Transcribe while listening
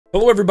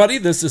Hello everybody,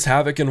 this is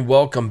Havoc and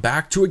welcome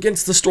back to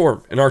Against the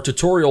Storm in our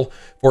tutorial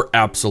for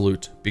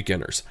absolute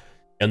beginners.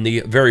 In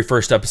the very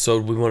first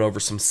episode, we went over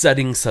some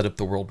settings, set up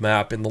the world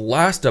map. In the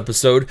last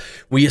episode,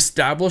 we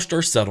established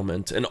our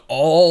settlement and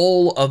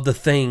all of the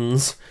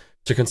things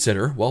to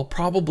consider. Well,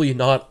 probably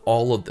not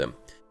all of them.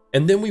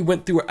 And then we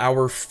went through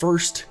our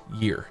first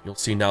year. You'll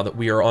see now that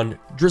we are on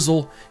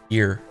Drizzle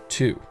Year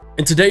 2.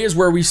 And today is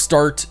where we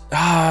start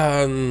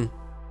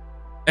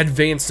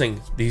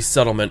advancing the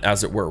settlement,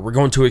 as it were. We're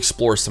going to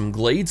explore some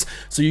glades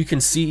so you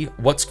can see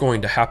what's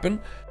going to happen.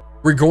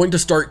 We're going to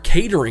start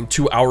catering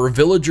to our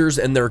villagers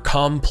and their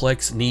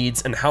complex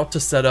needs and how to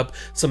set up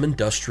some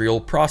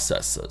industrial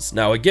processes.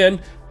 Now again,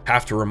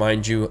 have to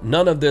remind you,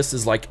 none of this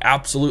is like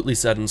absolutely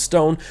set in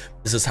stone.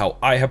 This is how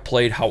I have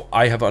played, how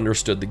I have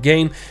understood the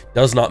game.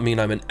 Does not mean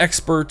I'm an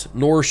expert,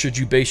 nor should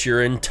you base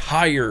your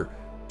entire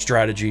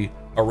strategy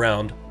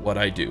around what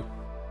I do.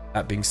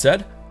 That being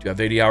said, you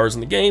have 80 hours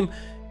in the game,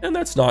 and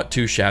that's not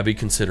too shabby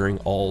considering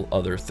all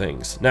other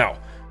things. Now,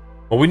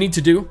 what we need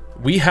to do,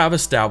 we have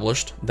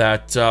established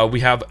that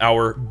we have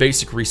our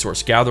basic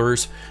resource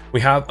gatherers.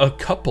 We have a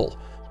couple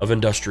of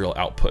industrial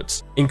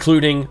outputs,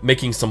 including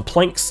making some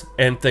planks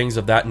and things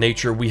of that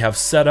nature. We have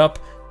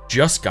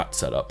just got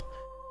set up,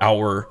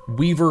 our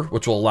weaver,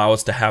 which will allow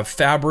us to have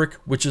fabric,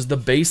 which is the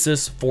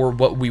basis for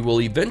what we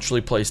will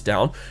eventually place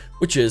down,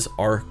 which is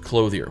our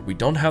clothier. We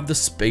don't have the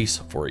space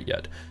for it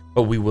yet,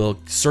 but we will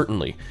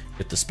certainly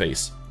get the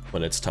space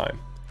when it's time.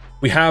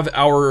 We have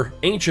our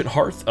ancient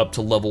hearth up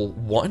to level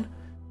 1.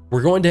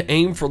 We're going to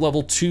aim for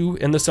level 2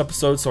 in this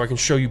episode, so I can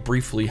show you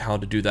briefly how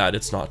to do that.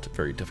 It's not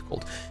very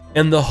difficult.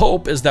 And the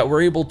hope is that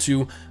we're able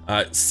to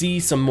see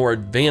some more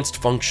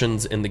advanced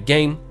functions in the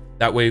game.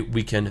 That way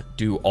we can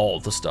do all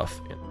the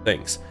stuff and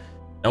things.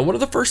 Now, one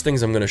of the first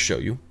things I'm going to show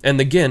you, and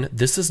again,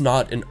 this is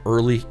not an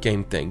early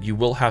game thing. You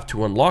will have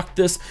to unlock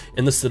this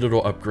in the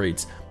Citadel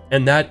upgrades,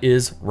 and that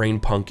is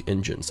Rainpunk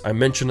Engines. I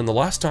mentioned in the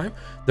last time,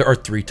 there are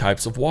 3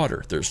 types of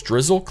water. There's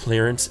drizzle,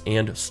 clearance,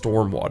 and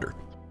storm water.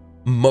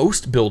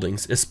 Most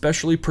buildings,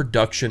 especially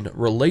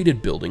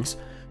production-related buildings,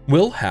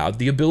 will have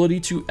the ability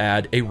to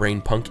add a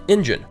Rainpunk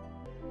engine.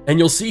 And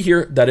you'll see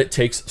here that it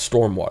takes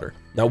storm water.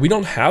 Now, we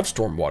don't have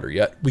storm water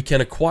yet. We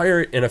can acquire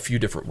it in a few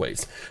different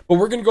ways, but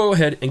we're gonna go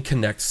ahead and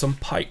connect some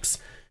pipes.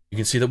 You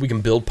can see that we can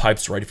build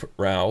pipes right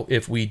now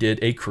if we did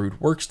a crude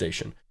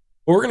workstation.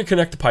 But we're going to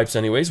connect the pipes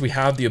anyways. We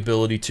have the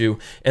ability to,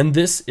 and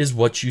this is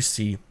what you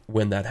see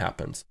when that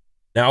happens.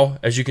 Now,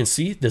 as you can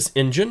see, this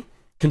engine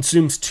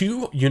consumes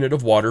 2 units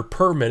of water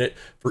per minute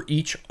for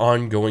each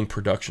ongoing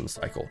production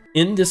cycle.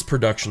 In this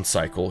production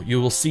cycle,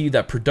 you will see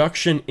that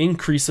production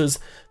increases,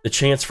 the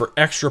chance for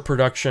extra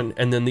production,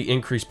 and then the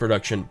increased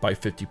production by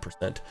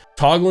 50%.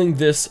 Toggling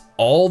this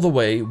all the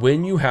way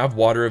when you have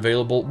water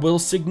available will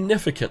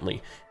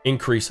significantly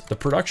increase the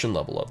production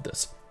level of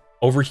this.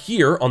 Over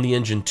here on the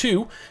engine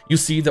 2, you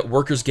see that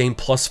workers gain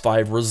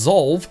 +5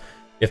 resolve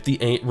if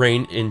the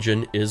rain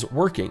engine is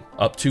working,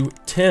 up to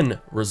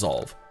 10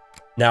 resolve.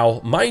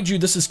 Now, mind you,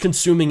 this is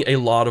consuming a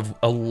lot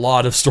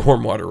of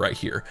storm water right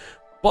here,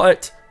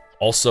 but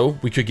also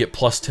we could get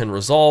 +10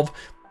 resolve,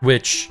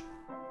 which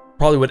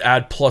probably would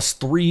add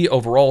 +3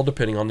 overall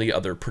depending on the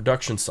other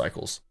production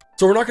cycles.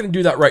 So we're not going to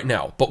do that right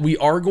now, but we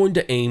are going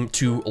to aim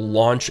to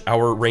launch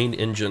our rain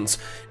engines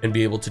and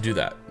be able to do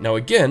that. Now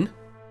again,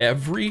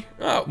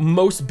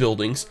 most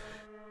buildings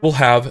will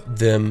have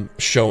them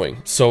showing.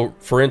 So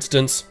for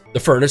instance, the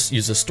furnace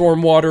uses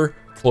stormwater,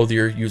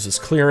 clothier uses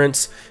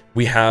clearance.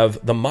 We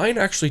have the mine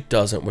actually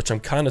doesn't, which I'm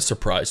kind of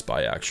surprised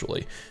by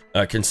actually,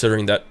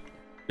 considering that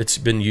it's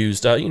been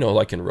used,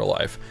 like in real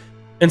life.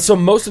 And so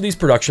most of these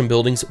production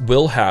buildings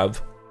will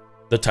have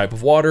the type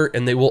of water,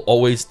 and they will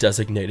always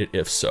designate it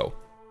if so.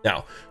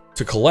 Now,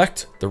 to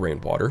collect the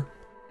rainwater,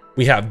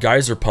 we have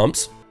geyser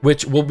pumps,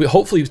 which will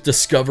hopefully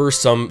discover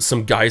some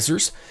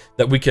geysers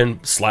that we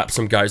can slap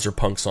some geyser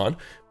punks on.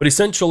 But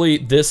essentially,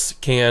 this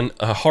can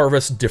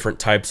harvest different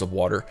types of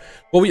water.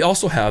 But we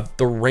also have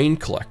the rain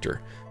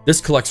collector. This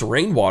collects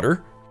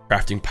rainwater,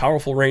 crafting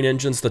powerful rain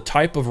engines. The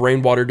type of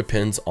rainwater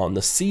depends on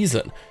the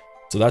season.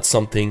 So that's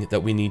something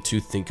that we need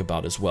to think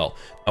about as well.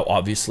 Now,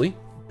 obviously,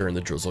 during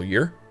the drizzle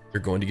year,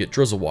 you're going to get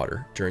drizzle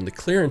water. During the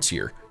clearance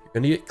year, you're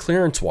going to get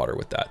clearance water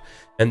with that.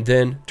 And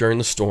then during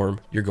the storm,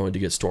 you're going to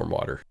get storm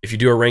water. If you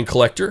do a rain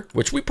collector,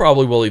 which we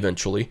probably will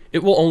eventually,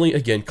 it will only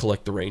again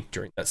collect the rain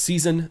during that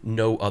season,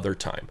 no other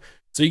time.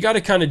 So you got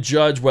to kind of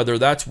judge whether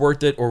that's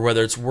worth it or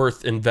whether it's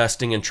worth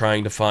investing and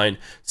trying to find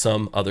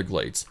some other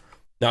glades.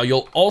 Now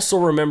you'll also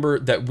remember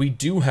that we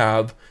do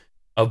have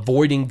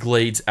avoiding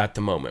glades at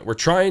the moment. We're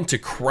trying to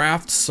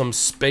craft some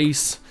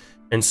space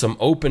and some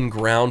open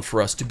ground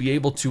for us to be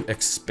able to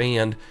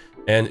expand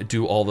and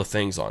do all the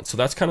things on. So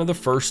that's kind of the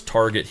first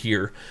target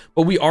here,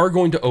 but we are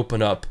going to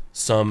open up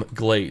some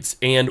glades,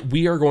 and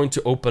we are going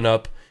to open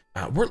up,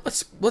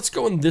 let's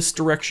go in this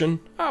direction.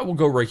 We'll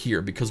go right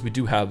here because we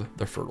do have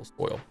the fertile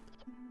soil.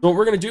 So what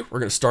we're going to do, we're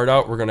going to start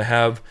out, we're going to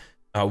have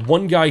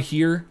one guy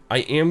here.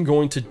 I am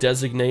going to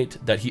designate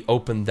that he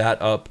opened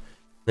that up.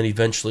 Then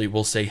eventually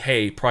we'll say,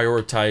 hey,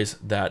 prioritize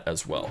that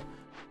as well.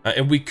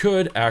 And we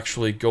could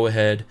actually go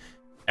ahead,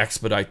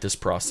 expedite this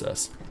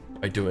process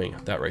by doing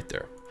that right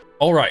there.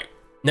 All right,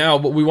 now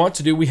what we want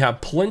to do, we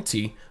have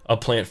plenty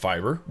of plant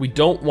fiber. We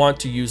don't want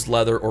to use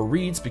leather or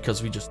reeds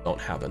because we just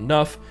don't have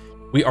enough.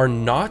 We are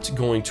not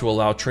going to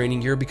allow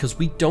training gear because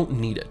we don't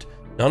need it.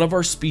 None of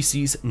our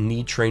species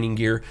need training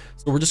gear,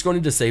 so we're just going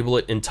to disable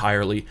it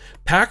entirely.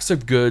 Packs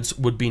of goods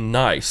would be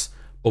nice,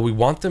 but we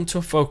want them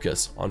to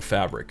focus on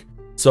fabric.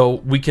 So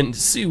we can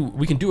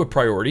do a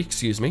priority,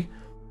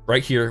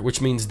 right here,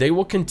 which means they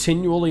will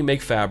continually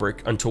make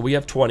fabric until we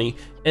have 20,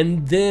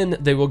 and then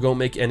they will go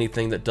make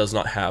anything that does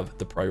not have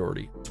the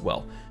priority as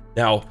well.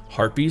 Now,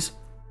 harpies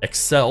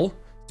excel,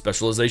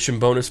 specialization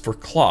bonus for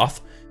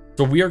cloth,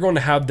 so we are going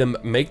to have them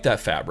make that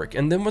fabric,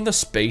 and then when the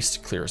space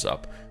clears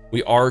up,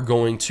 we are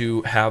going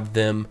to have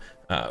them,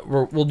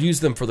 we'll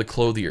use them for the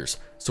clothiers,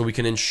 so we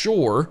can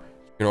ensure,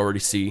 you can already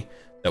see,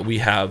 that we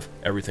have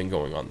everything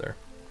going on there.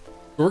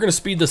 So we're going to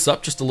speed this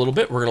up just a little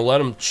bit. We're going to let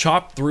them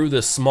chop through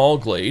this small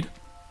glade,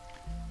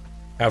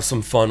 have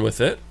some fun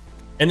with it,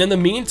 and in the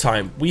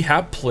meantime, we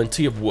have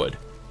plenty of wood.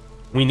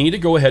 We need to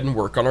go ahead and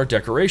work on our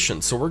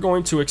decorations, so we're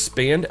going to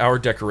expand our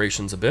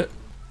decorations a bit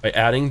by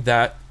adding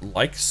that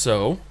like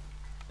so.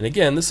 And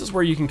again, this is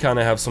where you can kind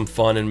of have some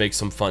fun and make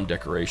some fun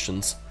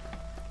decorations.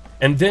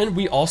 And then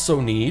we also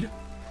need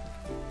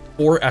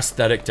 4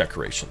 aesthetic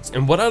decorations.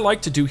 And what I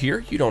like to do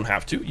here, you don't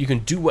have to. You can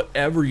do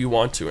whatever you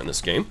want to in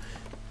this game.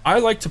 I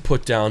like to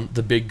put down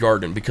the big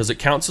garden because it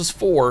counts as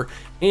 4.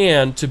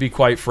 And to be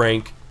quite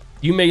frank,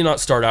 you may not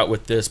start out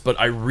with this, but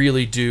I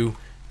really do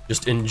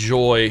just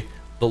enjoy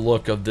the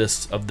look of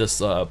this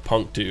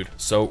punk dude.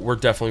 So we're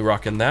definitely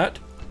rocking that.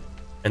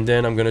 And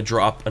then I'm going to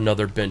drop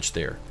another bench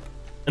there.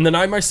 And then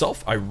I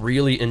myself, I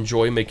really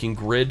enjoy making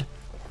grid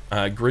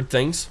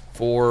things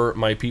for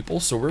my people,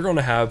 so we're going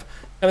to have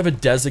kind of a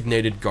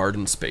designated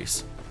garden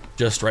space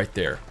just right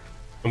there,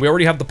 and we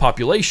already have the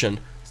population,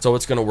 so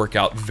it's going to work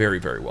out very,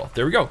 very well.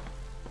 There we go,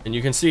 and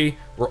you can see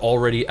we're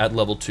already at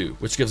level 2,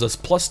 which gives us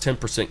plus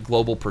 10%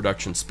 global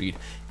production speed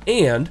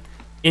and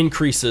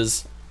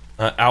increases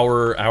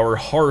our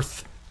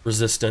hearth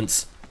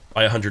resistance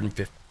by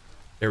 150.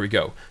 There we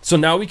go. So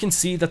now we can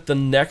see that the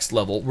next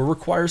level will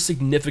require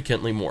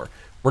significantly more.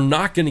 We're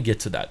not going to get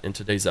to that in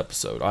today's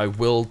episode. I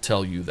will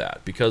tell you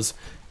that because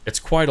it's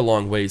quite a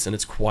long ways and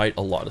it's quite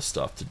a lot of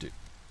stuff to do.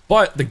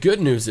 But the good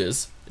news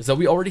is that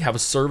we already have a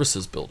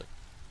services building,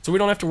 so we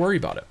don't have to worry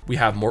about it. We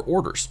have more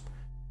orders.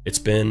 It's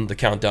been, the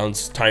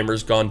countdown's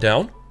timer's gone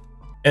down,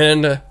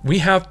 and we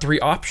have 3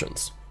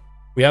 options.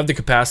 We have the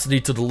capacity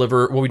to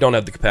deliver, well, we don't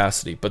have the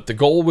capacity, but the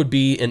goal would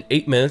be in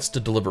 8 minutes to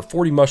deliver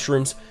 40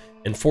 mushrooms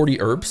and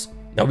 40 herbs.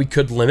 Now we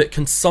could limit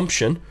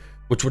consumption,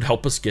 which would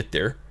help us get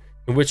there,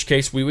 in which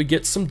case we would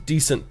get some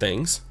decent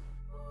things.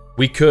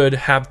 We could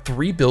have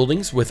 3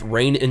 buildings with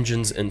rain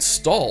engines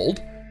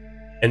installed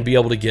and be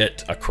able to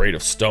get a crate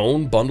of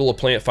stone, bundle of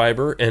plant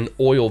fiber, and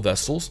oil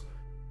vessels.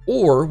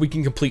 Or we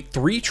can complete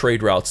 3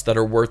 trade routes that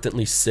are worth at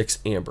least 6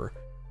 amber.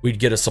 We'd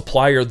get a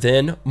supplier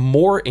then,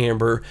 more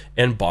amber,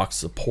 and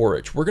box of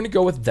porridge. We're going to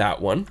go with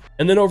that one.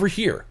 And then over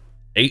here,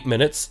 8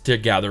 minutes to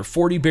gather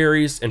 40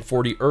 berries and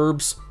 40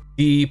 herbs.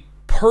 The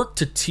perk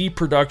to tea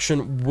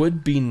production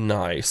would be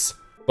nice,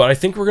 but I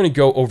think we're going to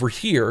go over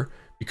here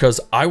because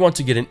I want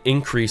to get an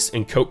increase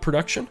in coat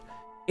production,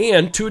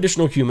 and 2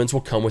 additional humans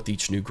will come with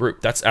each new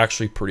group. That's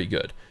actually pretty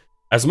good.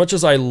 As much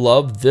as I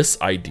love this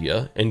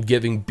idea and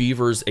giving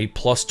beavers a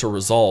plus to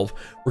resolve,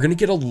 we're going to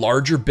get a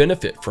larger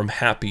benefit from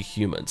happy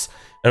humans.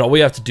 And all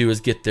we have to do is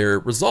get their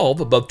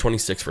resolve above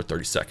 26 for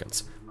 30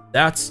 seconds.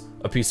 That's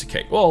a piece of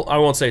cake. Well, I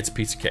won't say it's a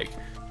piece of cake,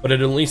 but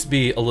it'll at least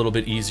be a little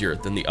bit easier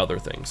than the other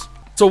things.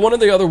 So one of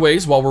the other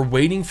ways, while we're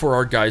waiting for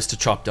our guys to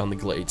chop down the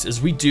glades,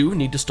 is we do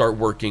need to start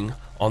working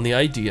on the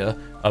idea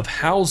of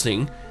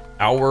housing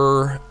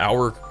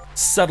our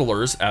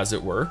settlers, as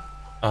it were.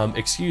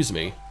 Excuse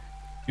me.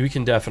 We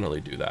can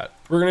definitely do that.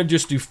 We're gonna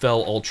just do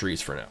fell all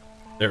trees for now.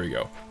 There we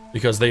go,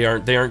 because they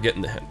aren't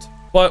getting the hint.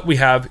 But we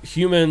have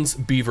humans,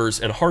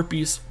 beavers, and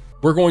harpies.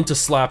 We're going to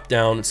slap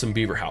down some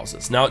beaver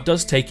houses. Now it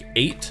does take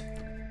 8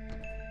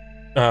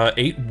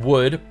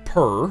 wood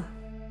per.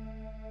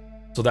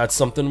 So that's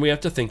something we have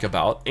to think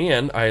about,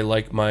 and I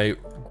like my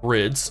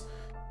grids.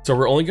 So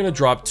we're only going to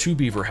drop 2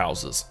 beaver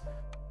houses.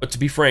 But to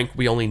be frank,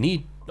 we only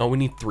need, no, we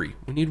need 3.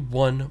 We need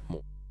 1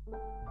 more.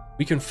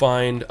 We can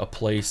find a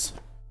place,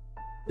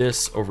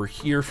 this over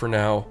here for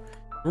now.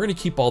 We're going to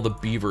keep all the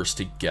beavers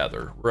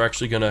together. We're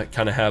actually going to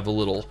kind of have a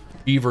little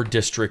beaver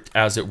district,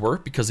 as it were,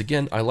 because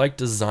again, I like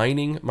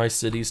designing my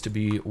cities to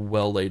be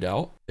well laid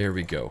out. There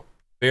we go.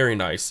 Very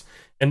nice.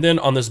 And then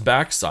on this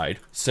back side,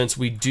 since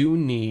we do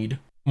need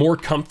more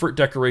comfort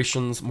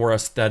decorations, more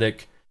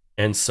aesthetic,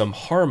 and some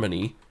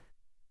harmony,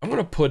 I'm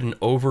going to put an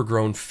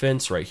overgrown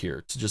fence right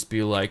here to just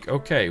be like,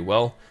 okay,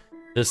 well,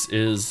 this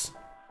is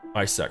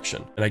my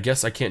section. And I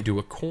guess I can't do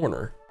a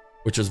corner,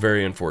 which is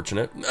very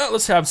unfortunate.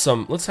 Let's have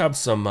some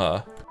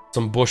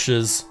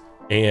bushes,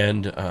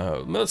 and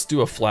let's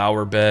do a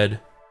flower bed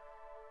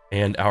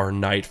and our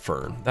night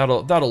fern.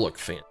 That'll look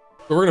fancy.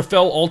 So we're going to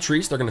fell all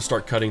trees. They're going to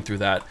start cutting through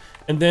that.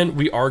 And then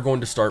we are going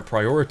to start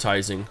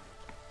prioritizing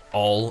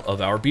all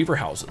of our beaver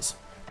houses.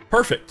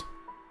 Perfect.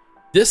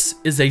 This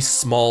is a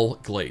small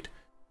glade.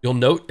 You'll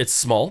note it's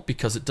small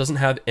because it doesn't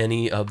have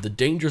any of the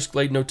dangerous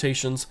glade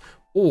notations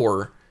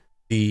or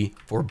the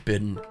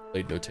forbidden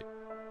glade notation.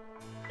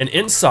 And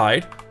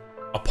inside,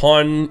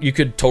 you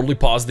could totally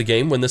pause the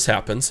game when this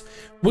happens,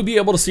 we'll be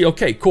able to see,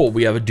 okay, cool,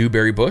 we have a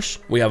dewberry bush,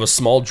 we have a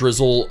small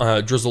drizzle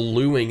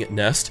lewing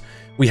nest,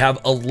 we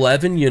have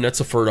 11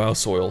 units of fertile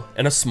soil,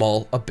 and a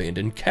small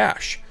abandoned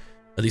cache.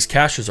 Now, these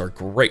caches are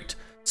great.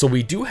 So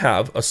we do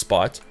have a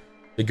spot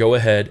to go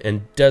ahead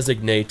and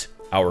designate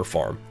our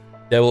farm.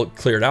 Then we'll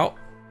clear it out,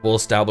 we'll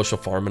establish a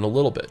farm in a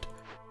little bit.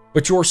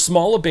 But your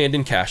small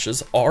abandoned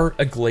caches are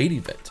a glade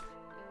event.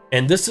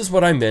 And this is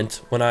what I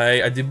meant when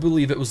I did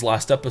believe it was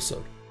last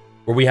episode,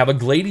 where we have a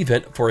glade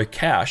event for a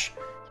cache,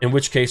 in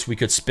which case we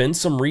could spend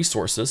some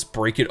resources,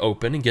 break it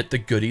open and get the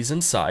goodies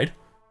inside,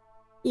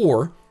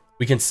 or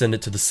we can send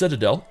it to the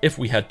Citadel if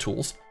we had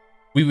tools.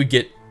 We would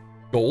get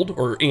gold,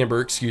 or amber,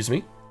 excuse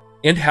me,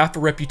 and half a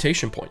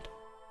reputation point.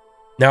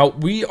 Now,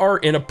 we are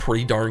in a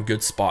pretty darn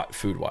good spot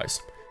food-wise.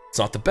 It's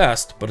not the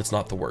best, but it's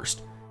not the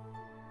worst.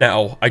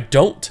 Now, I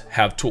don't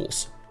have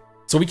tools,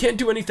 so we can't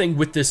do anything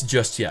with this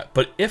just yet,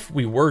 but if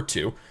we were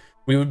to,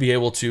 we would be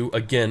able to,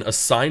 again,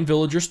 assign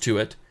villagers to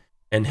it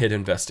and hit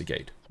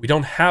investigate. We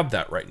don't have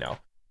that right now,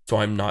 so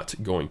I'm not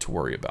going to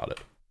worry about it.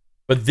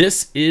 But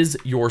this is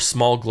your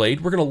small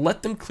glade. We're going to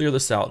let them clear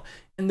this out,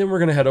 and then we're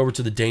going to head over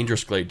to the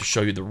dangerous glade to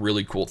show you the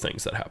really cool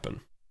things that happen.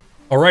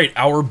 All right,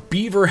 our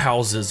beaver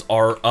houses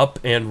are up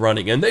and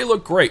running, and they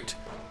look great.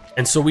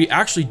 And so we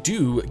actually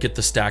do get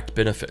the stacked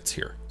benefits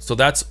here. So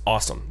that's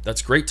awesome.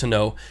 That's great to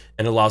know,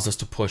 and allows us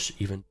to push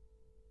even.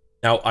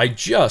 Now, I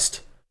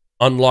just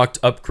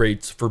unlocked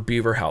upgrades for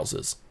beaver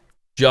houses.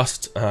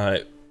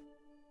 I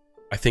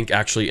think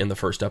actually in the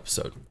first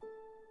episode.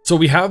 So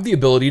we have the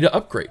ability to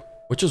upgrade,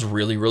 which is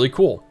really, really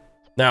cool.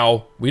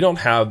 Now, we don't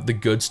have the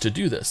goods to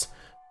do this.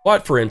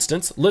 But for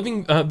instance,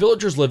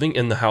 villagers living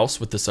in the house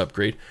with this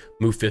upgrade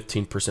move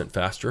 15%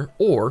 faster,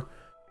 or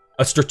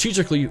a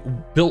strategically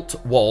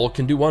built wall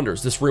can do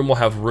wonders. This room will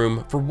have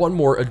room for one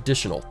more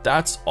additional.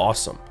 That's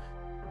awesome.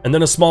 And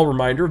then a small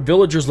reminder,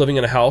 villagers living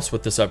in a house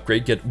with this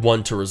upgrade get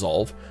 1 to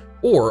resolve,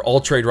 or all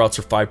trade routes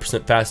are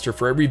 5% faster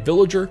for every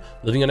villager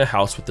living in a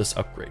house with this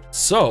upgrade.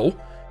 So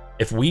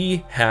if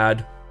we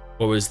had,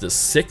 what was this,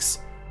 6,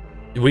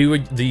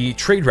 the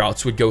trade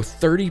routes would go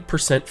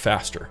 30%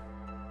 faster.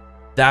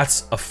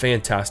 That's a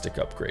fantastic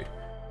upgrade.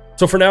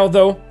 So for now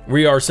though,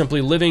 we are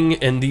simply living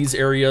in these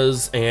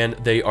areas and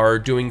they are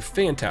doing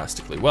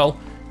fantastically well,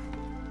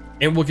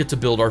 and we'll get to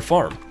build our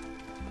farm.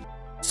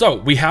 So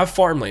we have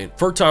farmland.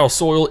 Fertile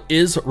soil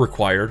is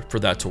required for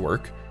that to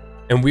work,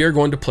 and we are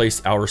going to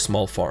place our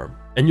small farm.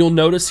 And you'll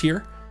notice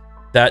here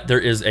that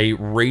there is a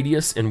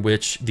radius in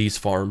which these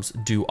farms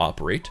do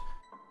operate.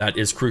 That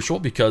is crucial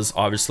because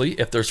obviously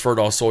if there's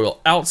fertile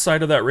soil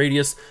outside of that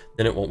radius,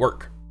 then it won't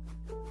work.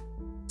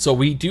 So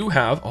we do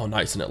have, oh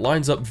nice, and it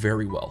lines up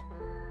very well.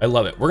 I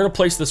love it. We're gonna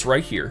place this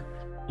right here,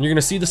 and you're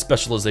gonna see the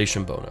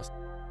specialization bonus.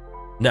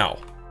 Now,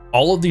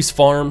 all of these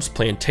farms,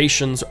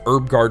 plantations,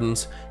 herb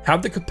gardens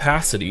have the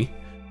capacity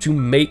to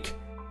make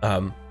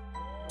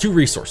 2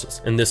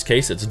 resources. In this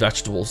case, it's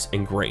vegetables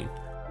and grain.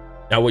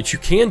 Now, what you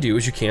can do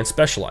is you can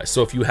specialize.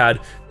 So if you had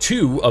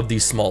 2 of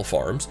these small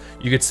farms,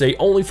 you could say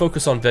only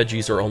focus on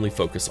veggies or only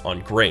focus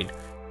on grain.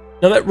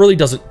 Now, that really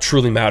doesn't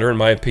truly matter in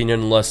my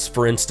opinion, unless,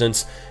 for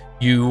instance,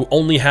 you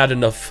only had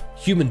enough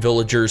human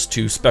villagers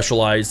to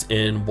specialize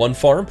in one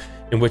farm,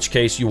 in which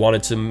case you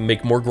wanted to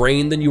make more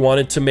grain than you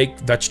wanted to make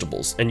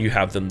vegetables, and you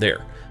have them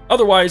there.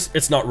 Otherwise,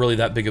 it's not really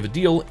that big of a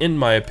deal, in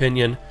my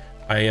opinion.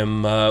 I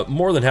am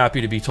more than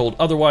happy to be told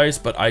otherwise,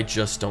 but I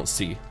just don't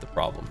see the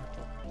problem.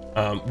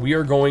 We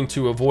are going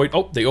to avoid,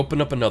 oh, they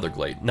opened up another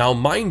glade. Now,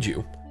 mind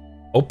you,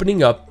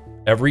 opening up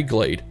every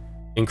glade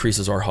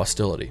increases our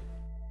hostility.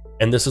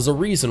 And this is a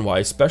reason why,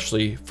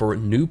 especially for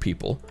new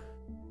people,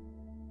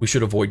 we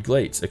should avoid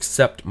glades,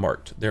 except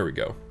marked. There we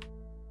go.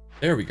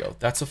 There we go.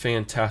 That's a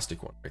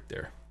fantastic one right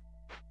there.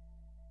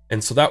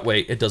 And so that way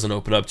it doesn't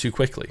open up too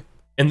quickly.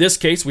 In this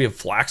case, we have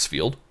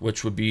Flaxfield,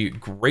 which would be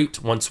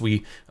great once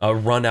we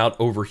run out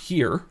over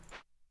here.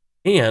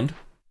 And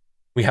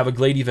we have a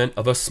glade event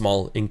of a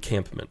small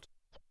encampment.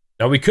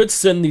 Now we could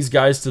send these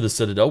guys to the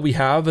Citadel. We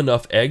have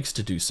enough eggs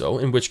to do so,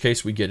 in which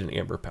case we get an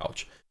amber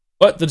pouch.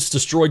 But this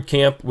destroyed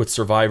camp with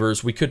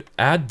survivors, we could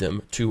add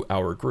them to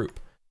our group.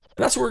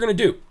 And that's what we're going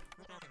to do.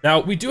 Now,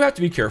 we do have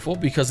to be careful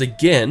because,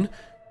 again,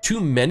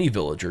 too many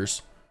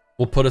villagers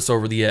will put us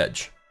over the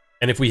edge.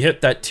 And if we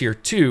hit that tier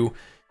 2,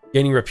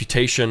 gaining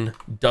reputation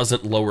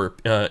doesn't lower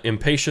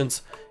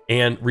impatience,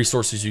 and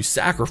resources you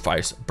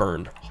sacrifice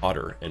burn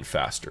hotter and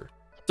faster.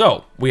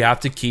 So we have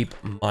to keep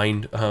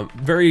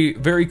very,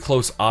 very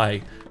close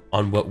eye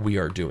on what we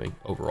are doing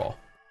overall.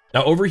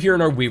 Now, over here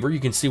in our Weaver, you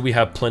can see we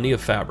have plenty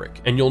of fabric,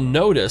 and you'll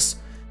notice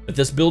that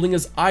this building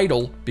is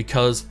idle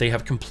because they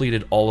have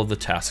completed all of the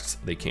tasks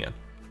they can.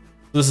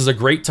 This is a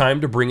great time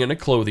to bring in a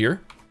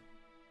clothier,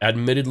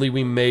 Admittedly,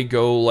 we may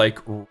go like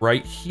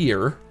right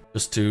here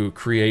just to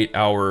create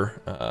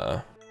our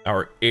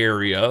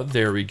area.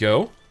 There we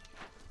go.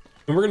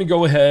 And we're gonna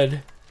go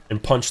ahead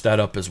and punch that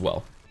up as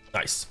well.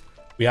 Nice.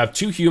 We have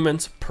 2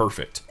 humans,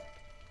 perfect.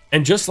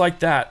 And just like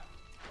that,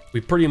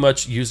 we pretty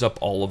much use up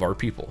all of our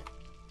people.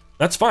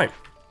 That's fine.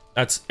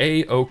 That's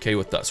a-okay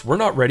with us. We're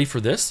not ready for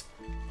this,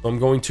 so I'm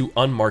going to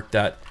unmark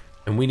that,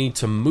 and we need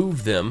to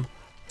move them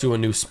to a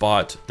new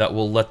spot that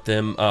will let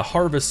them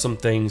harvest some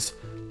things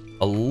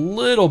a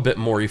little bit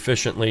more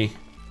efficiently,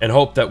 and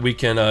hope that we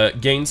can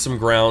gain some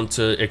ground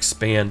to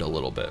expand a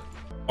little bit.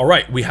 All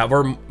right, we have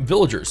our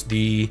villagers.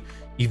 The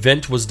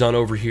event was done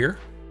over here,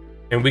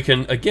 and we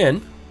can,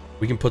 again,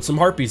 we can put some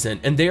harpies in,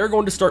 and they are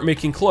going to start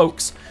making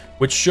cloaks,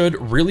 which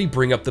should really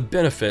bring up the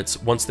benefits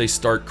once they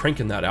start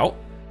cranking that out.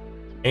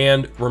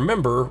 And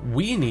remember,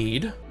 we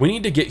need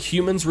to get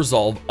humans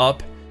resolve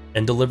up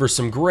and deliver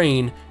some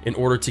grain in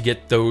order to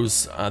get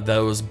those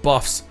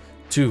buffs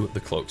to the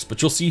cloaks.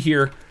 But you'll see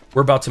here,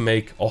 we're about to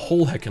make a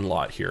whole heckin'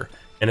 lot here,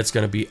 and it's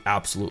going to be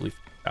absolutely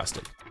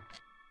fantastic.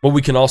 What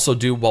we can also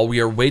do while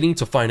we are waiting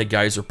to find a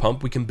geyser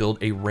pump, we can build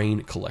a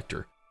rain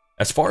collector.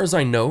 As far as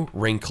I know,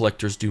 rain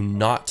collectors do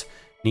not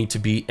need to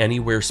be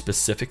anywhere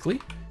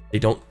specifically.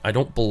 I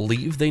don't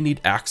believe they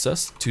need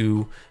access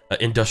to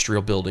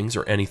industrial buildings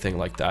or anything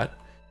like that.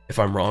 If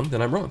I'm wrong,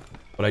 then I'm wrong,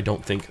 but I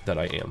don't think that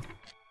I am.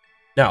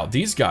 Now,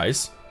 these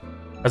guys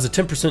has a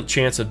 10%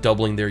 chance of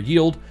doubling their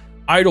yield,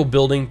 idle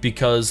building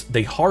because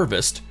they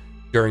harvest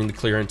during the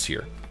clearance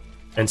here.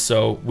 And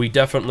so we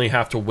definitely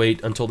have to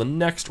wait until the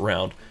next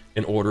round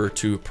in order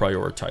to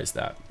prioritize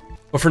that.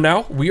 But for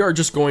now, we are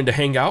just going to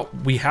hang out.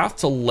 We have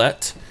to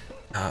let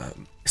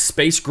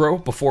space grow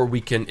before we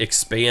can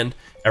expand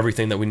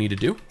everything that we need to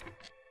do.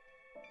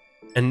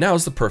 And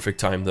now's the perfect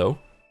time though.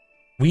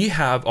 We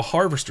have a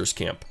harvester's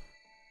camp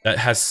that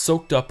has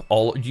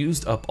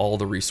used up all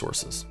the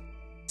resources.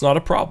 It's not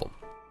a problem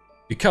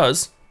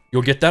because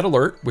you'll get that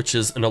alert, which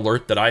is an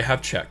alert that I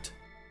have checked.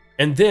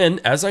 And then,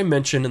 as I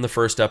mentioned in the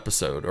first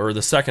episode, or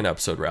the second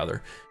episode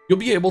rather, you'll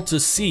be able to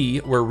see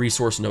where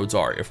resource nodes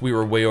are. If we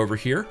were way over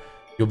here,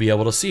 you'll be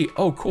able to see,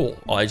 oh cool,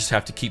 well, I just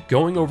have to keep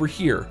going over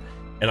here,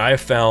 and I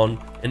have found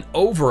an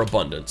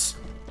overabundance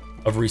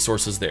of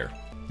resources there.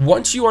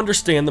 Once you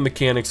understand the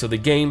mechanics of the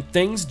game,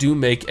 things do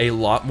make a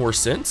lot more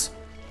sense.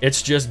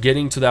 It's just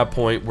getting to that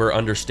point where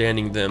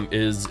understanding them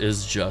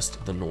is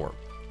just the norm.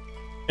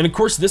 And of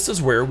course, this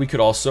is where we could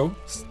also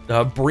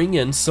bring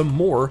in some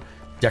more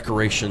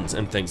decorations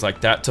and things like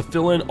that to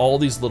fill in all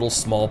these little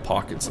small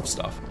pockets of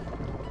stuff.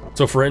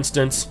 So for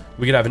instance,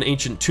 we could have an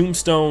ancient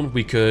tombstone.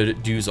 We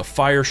could use a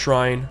fire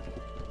shrine.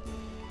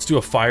 Let's do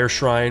a fire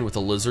shrine with a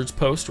lizard's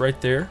post right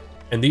there.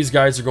 And these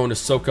guys are going to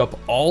soak up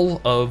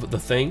all of the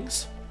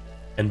things,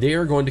 and they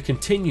are going to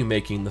continue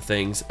making the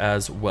things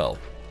as well.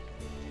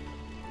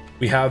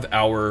 We have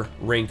our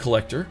rain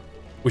collector,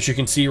 which you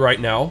can see right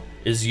now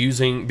is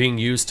being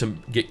used to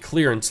get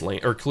clearance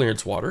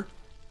water.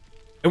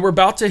 And we're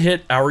about to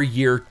hit our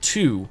year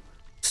 2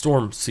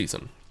 storm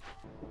season.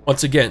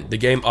 Once again, the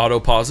game auto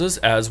pauses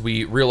as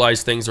we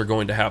realize things are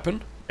going to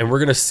happen, and we're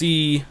going to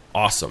see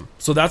awesome.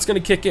 So that's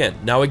going to kick in.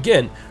 Now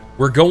again,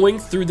 we're going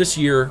through this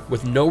year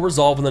with no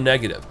resolve in the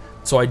negative,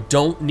 so I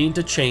don't need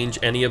to change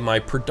any of my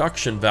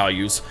production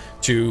values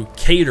to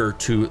cater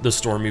to the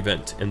storm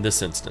event in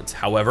this instance.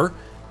 However,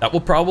 that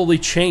will probably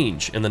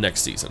change in the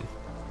next season.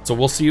 So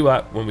we'll see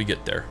that when we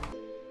get there.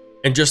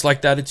 And just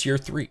like that, it's year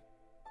 3.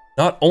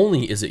 Not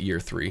only is it year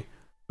 3,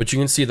 but you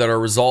can see that our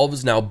resolve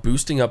is now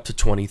boosting up to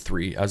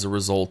 23 as a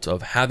result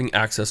of having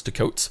access to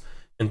coats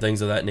and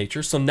things of that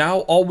nature. So now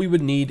all we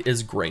would need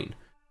is grain.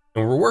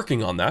 And we're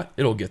working on that.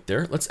 It'll get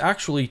there. Let's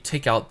actually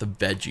take out the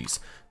veggies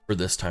for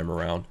this time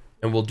around,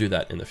 and we'll do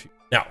that in the future.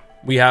 Now,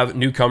 we have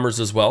newcomers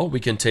as well. We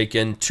can take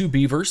in 2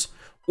 beavers,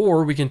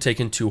 or we can take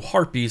in 2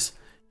 harpies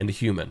and a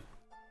human.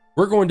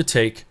 We're going to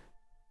take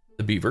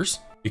the beavers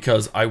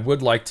because I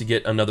would like to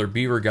get another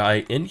beaver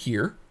guy in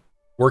here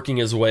working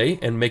his way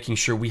and making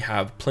sure we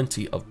have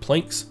plenty of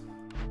planks.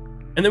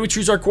 And then we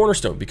choose our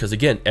cornerstone because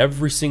again,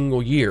 every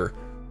single year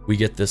we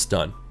get this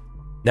done.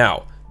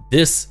 Now,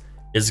 this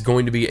is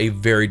going to be a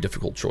very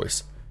difficult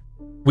choice.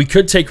 We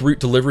could take route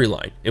delivery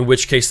line, in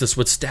which case this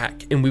would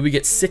stack and we would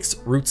get 6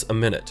 routes a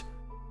minute.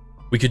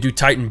 We could do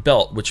Titan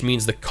belt, which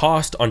means the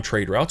cost on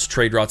trade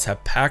routes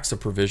have packs of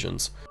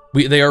provisions.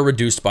 They are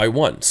reduced by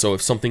 1. So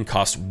if something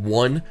costs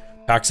 1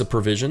 packs of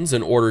provisions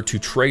in order to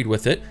trade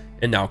with it,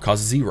 it now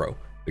costs 0.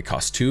 It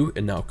costs 2,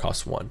 it now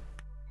costs 1.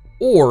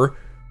 Or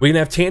we can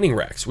have tanning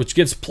racks, which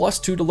gives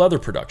 +2 to leather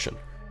production.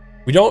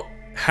 We don't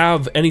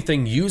have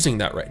anything using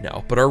that right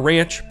now, but our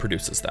ranch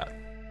produces that.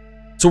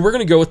 So we're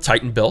going to go with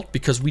Titan belt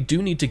because we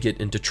do need to get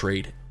into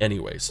trade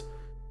anyways.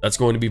 That's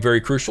going to be very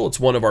crucial. It's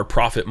one of our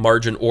profit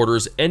margin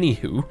orders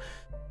anywho.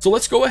 So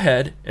let's go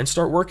ahead and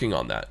start working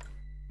on that.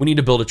 We need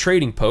to build a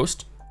trading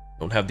post.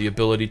 Don't have the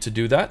ability to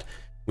do that.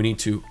 We need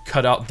to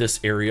cut out this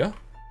area.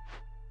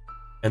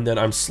 And then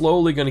I'm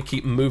slowly going to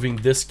keep moving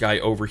this guy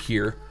over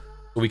here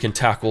so we can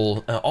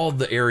tackle all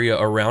the area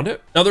around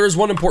it. Now there is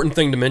one important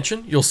thing to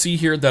mention. You'll see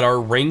here that our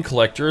rain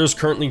collector is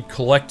currently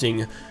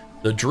collecting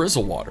the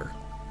drizzle water,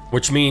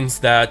 which means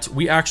that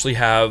we actually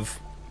have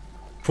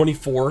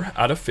 24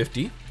 out of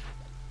 50.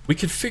 We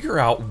could figure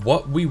out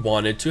what we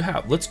wanted to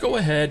have. Let's go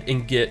ahead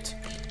and get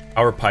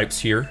our pipes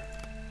here.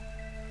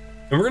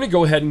 And we're going to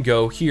go ahead and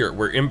go here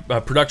where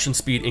production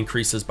speed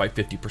increases by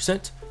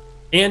 50%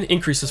 and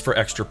increases for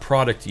extra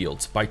product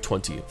yields by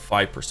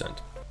 25%.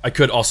 I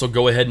could also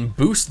go ahead and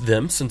boost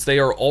them since they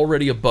are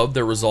already above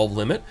their resolve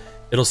limit.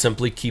 It'll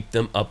simply keep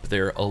them up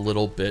there a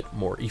little bit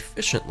more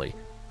efficiently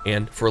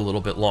and for a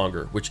little bit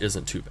longer, which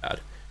isn't too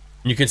bad.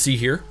 And you can see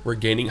here, we're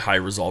gaining high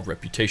resolve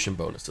reputation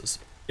bonuses.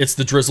 It's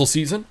the drizzle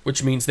season,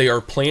 which means they are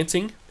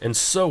planting and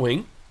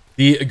sowing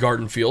the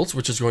garden fields,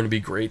 which is going to be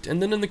great.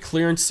 And then in the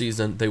clearance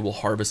season, they will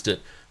harvest it.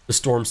 The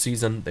storm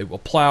season, they will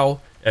plow,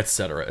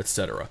 etc.,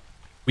 etc.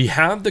 We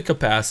have the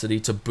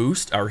capacity to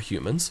boost our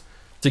humans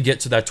to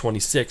get to that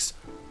 26.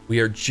 We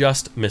are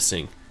just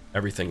missing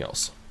everything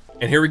else.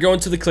 And here we go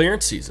into the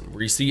clearance season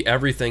where you see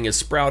everything is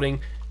sprouting.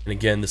 And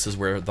again, this is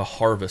where the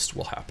harvest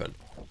will happen.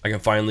 I can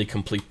finally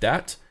complete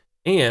that.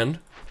 And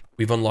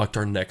we've unlocked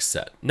our next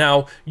set.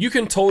 Now, you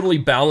can totally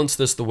balance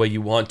this the way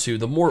you want to.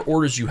 The more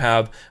orders you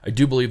have, I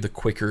do believe the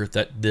quicker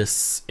that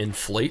this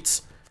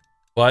inflates.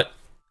 But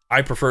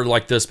I prefer it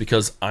like this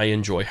because I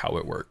enjoy how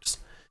it works.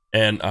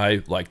 And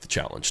I like the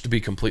challenge, to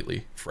be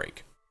completely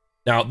frank.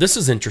 Now, this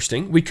is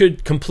interesting. We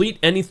could complete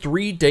any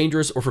 3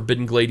 dangerous or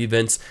forbidden glade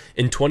events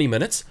in 20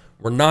 minutes.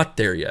 We're not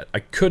there yet. I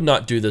could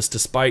not do this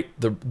despite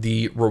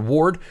the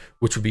reward,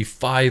 which would be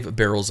 5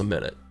 barrels a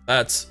minute.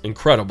 That's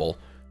incredible.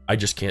 I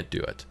just can't do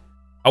it.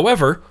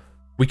 However,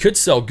 we could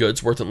sell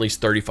goods worth at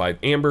least 35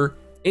 amber,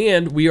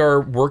 and we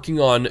are working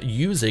on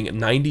using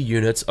 90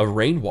 units of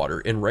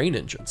rainwater in rain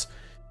engines,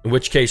 in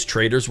which case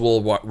traders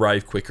will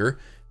arrive quicker,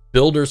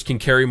 builders can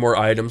carry more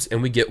items,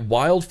 and we get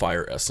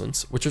wildfire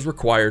essence, which is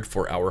required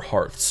for our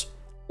hearths.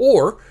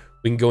 Or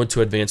we can go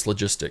into advanced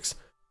logistics,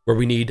 where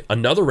we need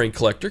another rain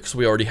collector because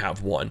we already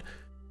have one.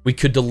 We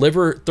could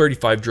deliver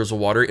 35 drizzle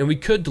water, and we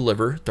could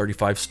deliver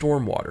 35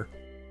 storm water.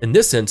 In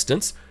this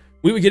instance,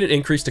 we would get an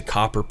increase to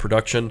copper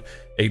production,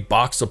 a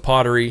box of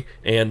pottery,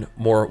 and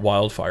more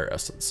wildfire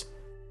essence.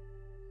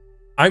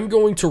 I'm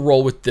going to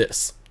roll with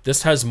this.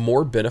 This has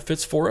more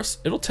benefits for us.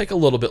 It'll take a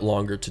little bit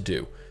longer to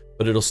do,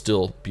 but it'll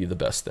still be the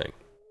best thing.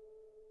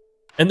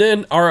 And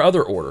then our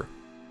other order.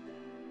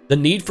 The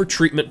need for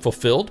treatment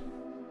fulfilled,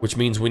 which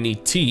means we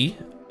need tea.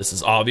 This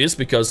is obvious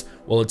because,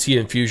 well, a tea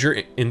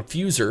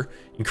infuser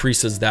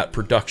increases that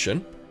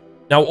production.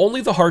 Now,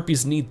 only the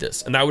harpies need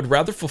this, and I would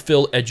rather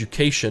fulfill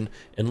education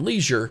and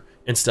leisure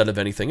instead of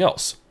anything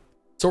else.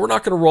 So we're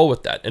not going to roll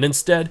with that. And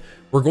instead,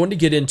 we're going to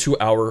get into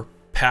our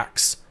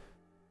packs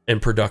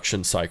and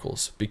production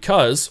cycles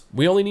because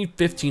we only need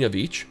 15 of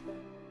each.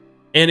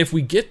 And if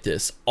we get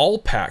this, all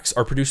packs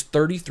are produced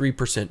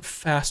 33%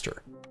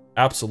 faster.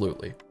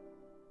 Absolutely.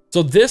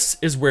 So this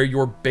is where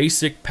your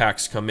basic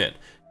packs come in.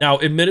 Now,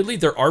 admittedly,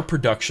 there are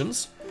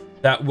productions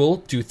that will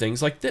do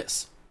things like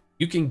this.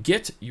 You can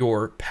get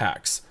your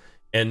packs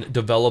and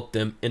develop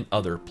them in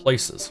other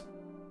places.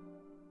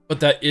 But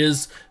that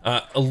is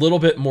a little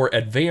bit more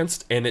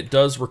advanced, and it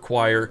does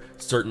require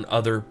certain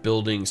other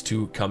buildings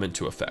to come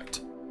into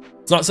effect.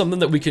 It's not something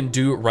that we can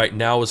do right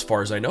now as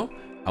far as I know.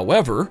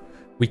 However,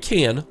 we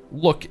can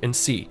look and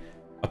see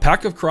a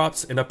pack of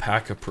crops and a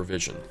pack of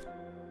provision.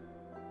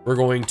 We're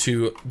going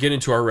to get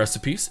into our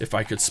recipes. If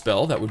I could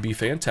spell, that would be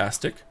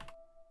fantastic.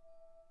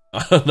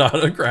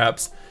 Not a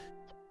craps.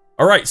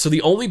 All right, so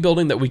the only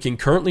building that we can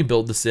currently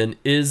build this in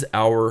is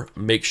our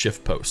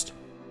makeshift post.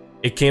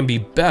 It can be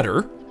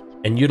better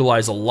and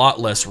utilize a lot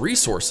less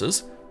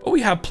resources, but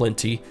we have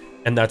plenty,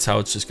 and that's how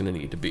it's just going to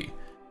need to be.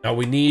 Now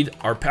we need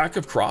our pack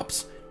of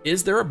crops.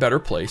 Is there a better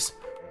place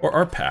for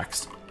our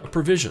packs of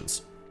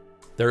provisions?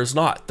 There is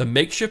not. The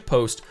makeshift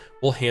post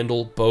will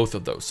handle both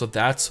of those, so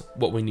that's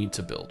what we need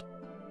to build.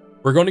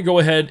 We're going to go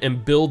ahead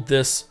and build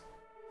this,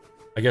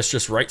 I guess,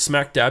 just right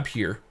smack dab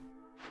here.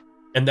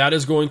 And that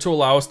is going to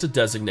allow us to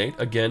designate.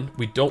 Again,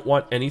 we don't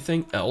want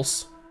anything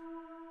else.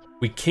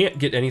 We can't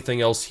get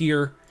anything else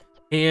here,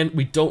 and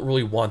we don't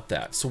really want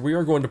that. So we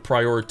are going to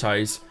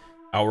prioritize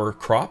our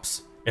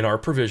crops and our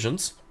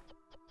provisions,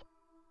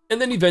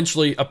 and then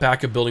eventually a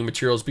pack of building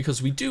materials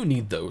because we do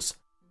need those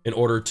in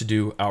order to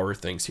do our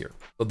things here.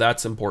 So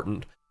that's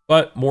important,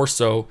 but more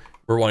so,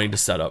 we're wanting to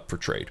set up for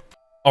trade.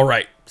 All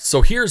right,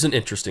 so here's an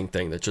interesting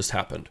thing that just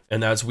happened,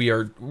 and as we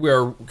are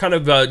kind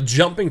of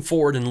jumping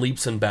forward in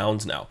leaps and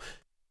bounds now.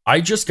 I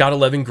just got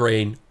 11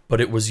 grain, but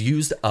it was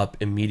used up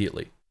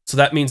immediately. So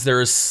that means there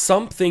is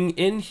something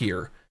in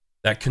here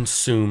that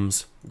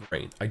consumes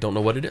grain. I don't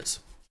know what it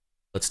is.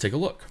 Let's take a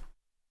look.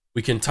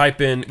 We can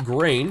type in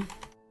grain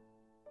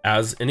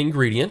as an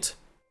ingredient,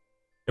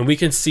 and we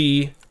can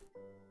see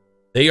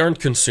they aren't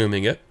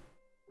consuming it.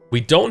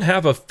 We don't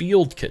have a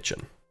field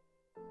kitchen,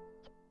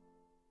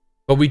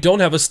 but we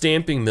don't have a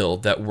stamping mill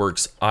that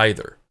works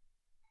either.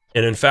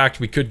 And in fact,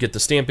 we could get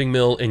the stamping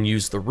mill and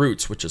use the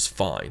roots, which is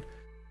fine.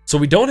 So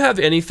we don't have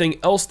anything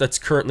else that's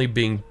currently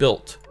being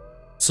built.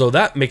 So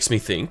that makes me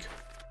think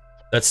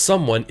that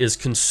someone is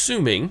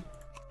consuming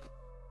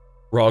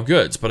raw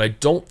goods, but I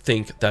don't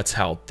think that's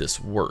how this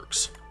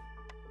works.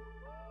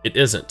 It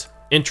isn't.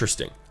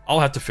 Interesting. I'll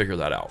have to figure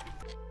that out.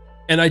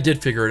 And I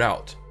did figure it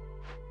out.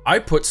 I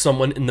put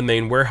someone in the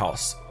main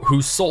warehouse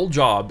whose sole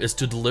job is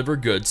to deliver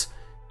goods,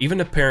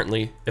 even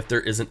apparently if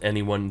there isn't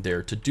anyone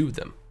there to do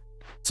them.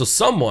 So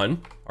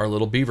someone, our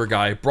little beaver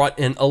guy, brought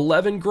in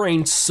 11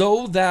 grain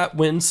so that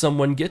when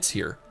someone gets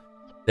here,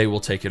 they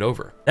will take it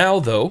over. Now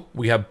though,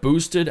 we have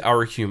boosted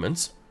our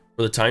humans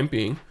for the time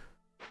being,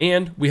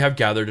 and we have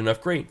gathered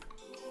enough grain.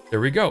 There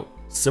we go.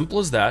 Simple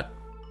as that.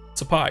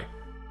 It's a pie.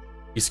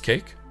 Piece of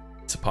cake.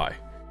 It's a pie.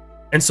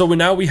 And so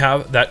now we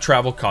have that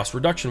travel cost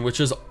reduction, which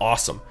is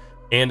awesome.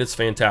 And it's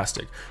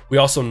fantastic. We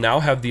also now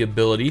have the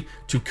ability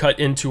to cut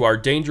into our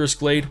dangerous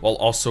glade while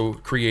also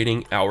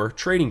creating our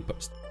trading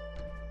post.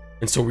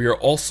 And so we are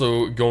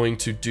also going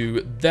to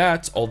do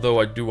that, although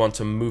I do want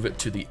to move it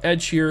to the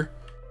edge here.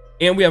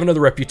 And we have another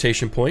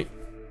reputation point,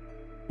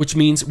 which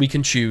means we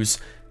can choose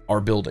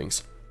our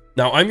buildings.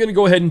 Now I'm going to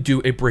go ahead and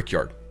do a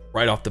brickyard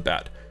right off the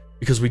bat,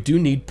 because we do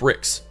need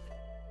bricks.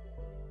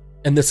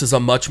 And this is a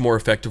much more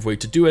effective way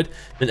to do it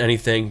than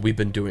anything we've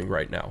been doing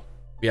right now.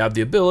 We have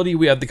the ability,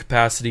 we have the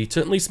capacity to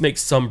at least make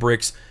some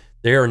bricks.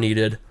 They are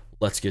needed.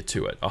 Let's get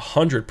to it.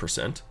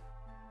 100%.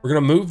 We're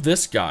going to move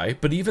this guy,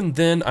 but even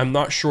then, I'm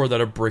not sure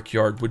that a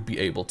brickyard would be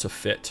able to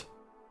fit.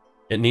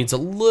 It needs a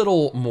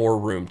little more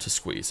room to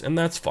squeeze, and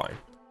that's fine.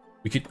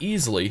 We could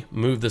easily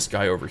move this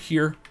guy over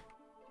here.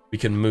 We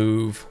can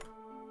move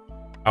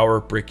our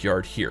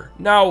brickyard here.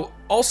 Now,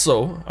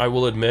 also, I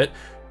will admit,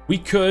 we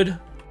could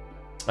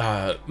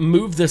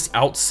move this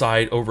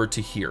outside over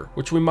to here,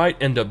 which we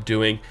might end up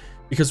doing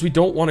because we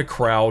don't want to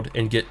crowd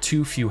and get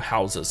too few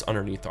houses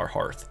underneath our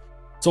hearth.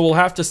 So we'll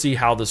have to see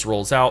how this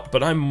rolls out,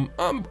 but I'm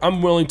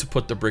willing to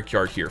put the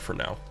brickyard here for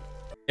now.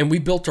 And we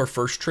built our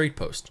first trade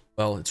post.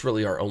 Well, it's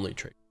really our only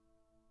trade.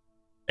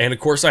 And of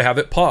course I have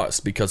it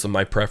paused because of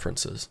my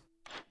preferences.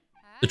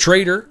 The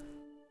trader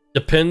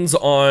depends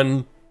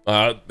on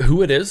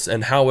who it is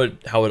and how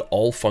it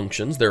all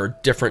functions. There are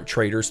different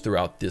traders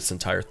throughout this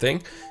entire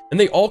thing, and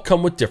they all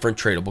come with different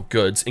tradable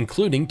goods,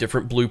 including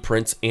different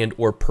blueprints and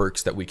or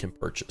perks that we can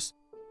purchase.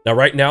 Now,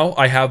 right now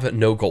I have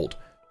no gold,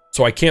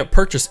 so I can't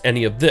purchase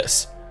any of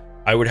this.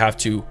 I would have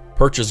to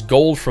purchase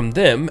gold from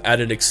them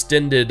at an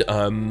extended,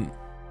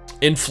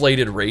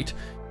 inflated rate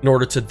in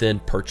order to then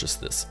purchase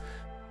this.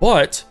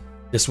 But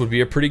this would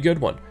be a pretty good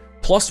one.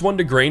 +1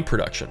 to grain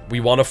production.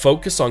 We want to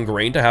focus on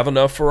grain to have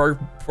enough for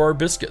our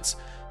biscuits.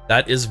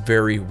 That is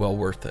very well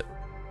worth it.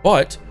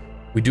 But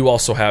we do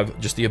also have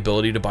just the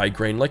ability to buy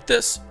grain like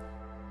this,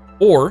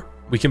 or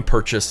we can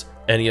purchase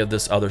any of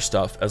this other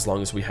stuff as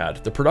long as we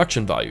had the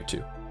production value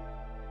to.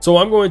 So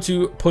I'm going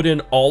to put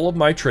in all of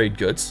my trade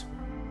goods.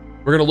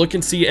 We're going to look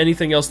and see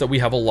anything else that we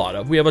have a lot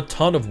of. We have a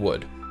ton of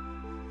wood.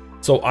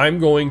 So I'm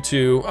going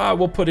to,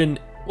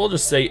 we'll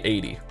just say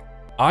 80.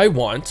 I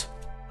want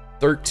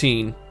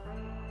 13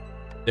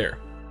 there.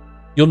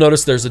 You'll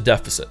notice there's a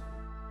deficit.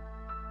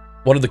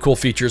 One of the cool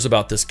features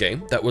about this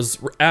game that was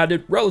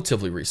added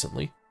relatively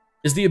recently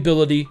is the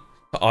ability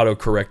to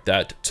auto-correct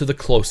that to the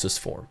closest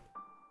form.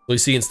 So you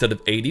see, instead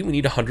of 80, we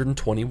need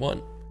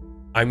 121.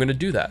 I'm going to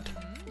do that.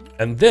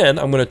 And then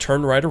I'm going to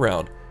turn right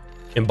around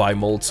and buy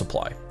mold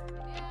supply.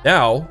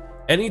 Now,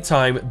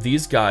 anytime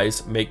these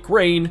guys make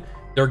grain,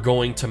 they're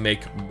going to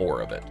make more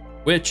of it,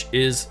 which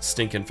is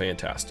stinking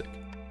fantastic.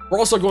 We're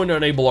also going to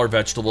enable our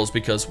vegetables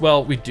because,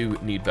 well, we do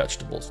need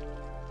vegetables.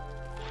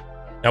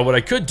 Now, what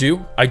I could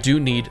do, I do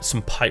need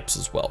some pipes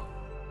as well.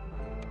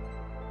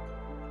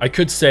 I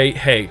could say,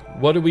 hey,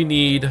 what do we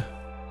need?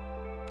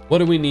 What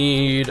do we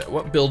need?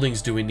 What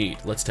buildings do we need?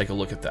 Let's take a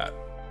look at that.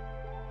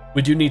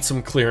 We do need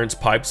some clearance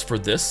pipes for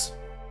this.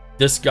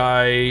 This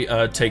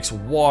guy takes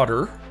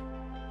water.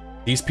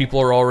 These people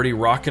are already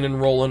rocking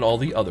and rolling all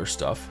the other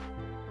stuff.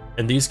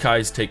 And these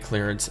guys take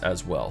clearance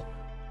as well.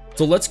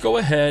 So let's go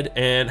ahead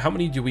and, how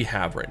many do we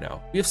have right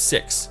now? We have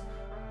 6.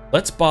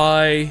 Let's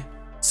buy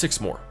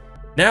 6 more.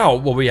 Now,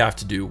 what we have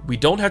to do, we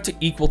don't have to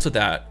equal to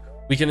that.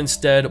 We can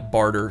instead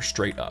barter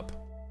straight up.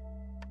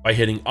 By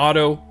hitting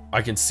auto,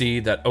 I can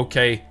see that,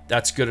 okay,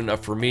 that's good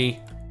enough for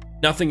me.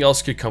 Nothing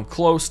else could come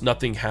close.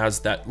 Nothing has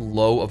that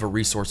low of a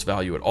resource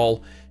value at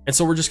all. And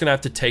so we're just gonna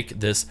have to take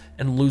this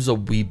and lose a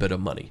wee bit of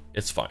money.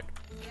 It's fine.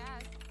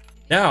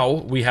 Now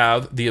we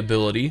have the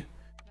ability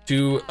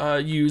to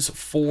use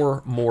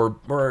 3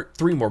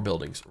 more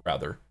buildings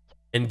rather,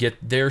 and get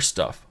their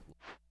stuff.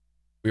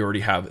 We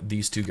already have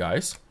these 2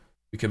 guys.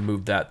 We can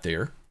move that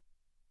there.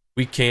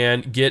 We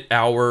can get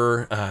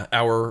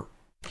our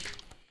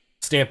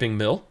stamping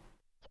mill.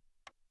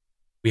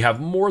 We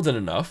have more than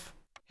enough.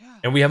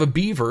 And we have a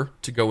beaver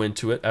to go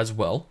into it as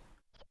well.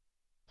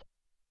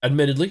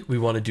 Admittedly, we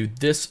want to do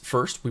this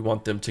first. We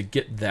want them to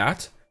get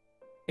that.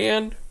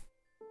 And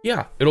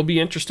yeah, it'll be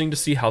interesting to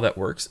see how that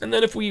works. And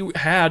then if we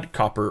had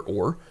copper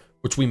ore,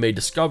 which we may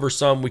discover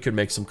some, we could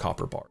make some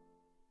copper bar.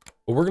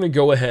 But we're going to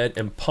go ahead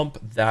and pump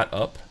that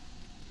up.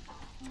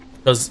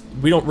 Because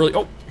we don't really...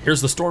 Oh,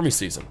 here's the stormy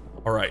season.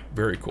 All right,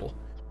 very cool.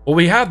 Well,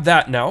 we have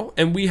that now,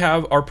 and we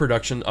have our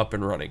production up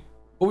and running.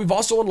 But we've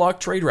also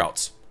unlocked trade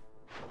routes.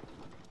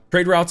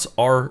 Trade routes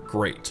are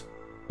great,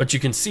 but you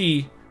can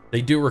see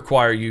they do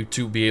require you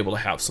to be able to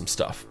have some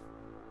stuff.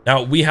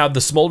 Now, we have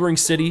the Smoldering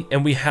City,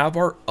 and we have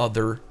our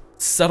other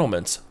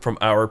settlements from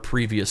our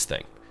previous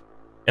thing.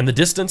 And the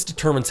distance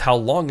determines how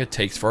long it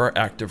takes for our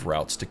active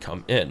routes to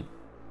come in.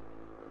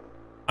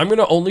 I'm going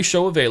to only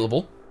show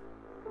available,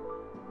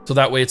 so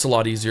that way it's a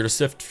lot easier to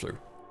sift through.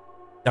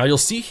 Now, you'll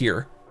see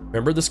here,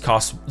 remember this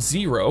costs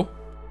 0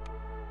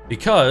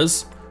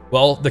 because,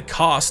 well, the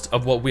cost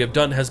of what we have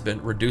done has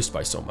been reduced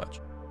by so much.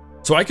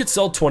 So I could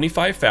sell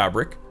 25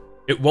 fabric.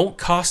 It won't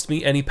cost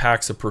me any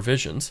packs of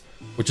provisions,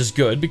 which is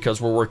good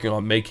because we're working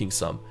on making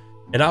some.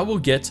 And I will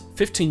get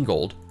 15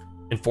 gold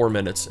in 4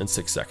 minutes and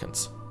 6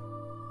 seconds.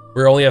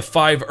 We only have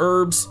 5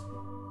 herbs.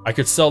 I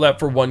could sell that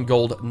for 1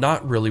 gold,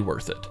 not really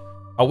worth it.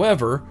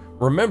 However,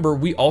 remember,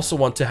 we also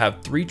want to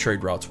have 3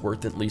 trade routes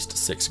worth at least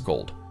 6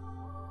 gold.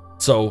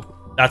 So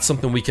that's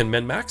something we can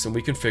min-max and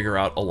we can figure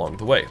out along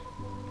the way.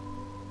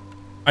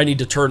 I need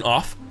to turn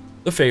off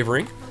the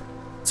favoring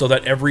so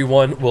that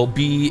everyone will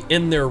be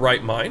in their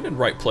right mind and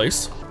right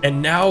place.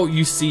 And now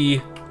you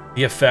see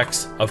the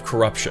effects of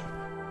corruption.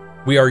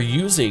 We are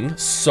using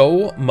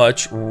so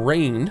much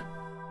rain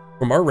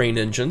from our rain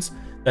engines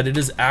that it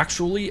is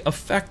actually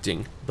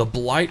affecting the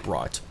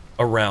Blightrot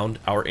around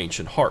our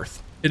ancient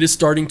hearth. It is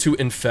starting to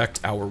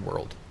infect our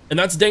world, and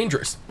that's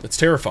dangerous. It's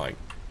terrifying.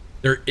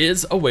 There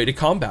is a way to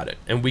combat it,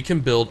 and we can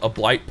build a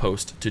blight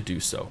post to do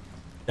so.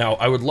 Now,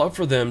 I would love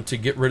for them to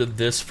get rid of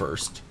this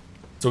first,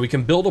 so we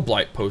can build a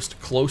blight post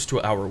close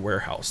to our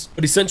warehouse.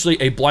 But essentially,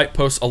 a blight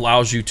post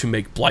allows you to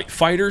make blight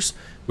fighters,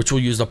 which will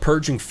use a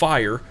purging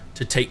fire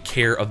to take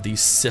care of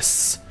these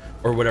cysts,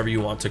 or whatever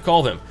you want to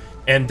call them.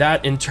 And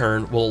that, in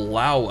turn, will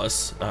allow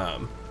us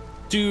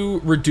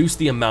to reduce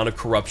the amount of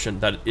corruption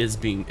that is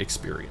being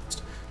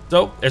experienced.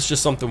 So it's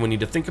just something we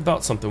need to think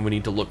about, something we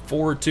need to look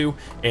forward to,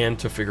 and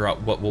to figure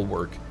out what will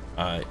work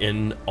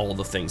in all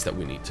the things that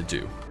we need to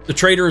do. The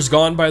trader is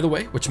gone, by the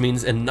way, which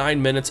means in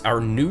 9 minutes, our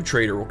new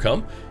trader will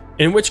come,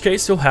 in which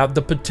case he'll have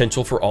the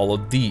potential for all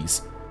of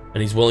these.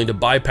 And he's willing to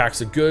buy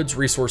packs of goods,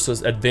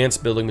 resources,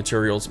 advanced building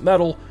materials,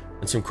 metal,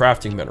 and some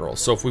crafting minerals.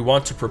 So if we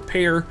want to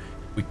prepare,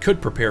 we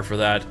could prepare for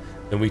that,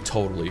 then we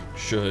totally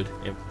should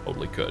and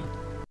totally could.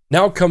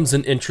 Now comes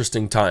an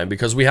interesting time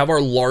because we have our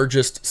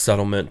largest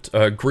settlement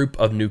group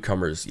of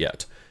newcomers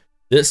yet.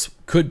 This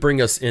could bring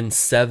us in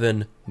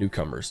 7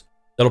 newcomers.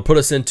 That'll put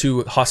us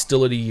into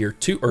hostility year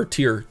 2 or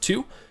tier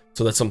 2.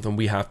 So that's something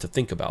we have to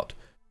think about.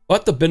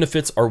 But the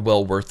benefits are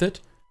well worth it.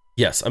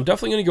 Yes, I'm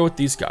definitely going to go with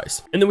these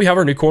guys. And then we have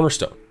our new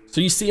cornerstone.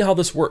 So you see how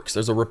this works.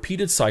 There's a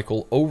repeated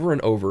cycle over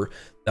and over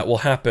that will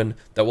happen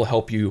that will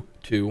help you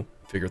to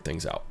figure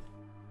things out.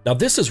 Now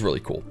this is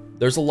really cool.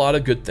 There's a lot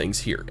of good things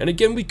here. And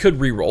again, we could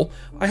reroll.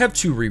 I have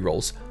 2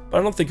 rerolls, but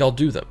I don't think I'll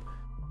do them.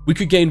 We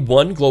could gain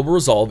 1 global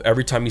resolve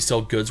every time you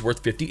sell goods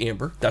worth 50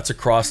 amber. That's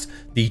across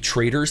the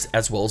traders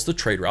as well as the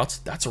trade routes.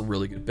 That's a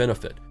really good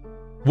benefit.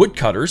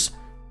 Woodcutters,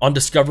 on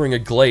discovering a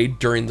glade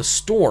during the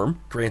storm,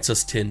 grants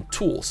us 10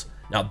 tools.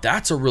 Now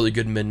that's a really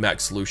good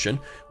min-max solution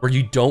where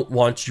you don't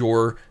want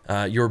your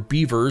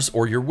beavers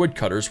or your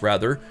woodcutters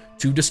rather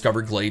to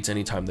discover glades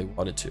anytime they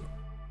wanted to.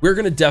 We're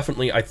going to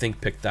definitely, I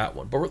think, pick that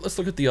one, but let's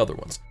look at the other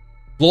ones.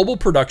 Global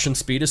production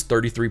speed is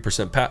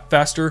 33%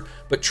 faster,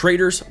 but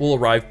traders will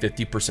arrive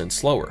 50%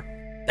 slower.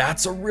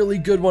 That's a really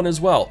good one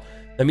as well.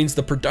 That means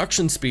the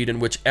production speed in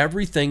which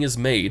everything is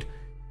made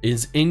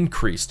is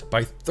increased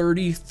by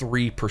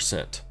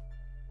 33%.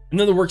 And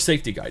then the work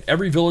safety guide.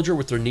 Every villager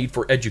with their need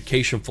for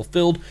education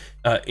fulfilled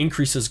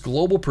increases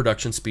global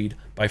production speed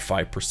by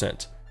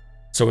 5%.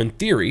 So in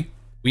theory,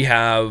 we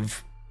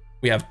have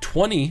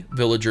 20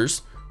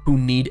 villagers who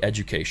need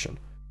education,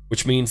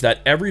 which means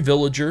that every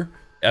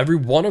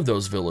one of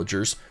those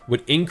villagers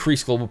would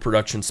increase global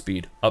production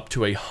speed up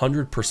to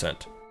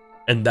 100%.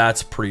 And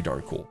that's pretty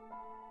darn cool.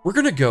 We're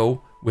gonna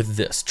go with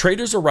this.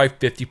 Traders arrive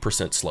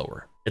 50%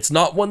 slower. It's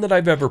not one that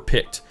I've ever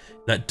picked.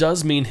 That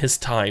does mean his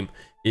time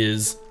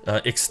is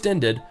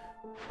extended,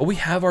 but we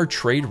have our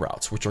trade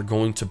routes, which are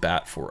going to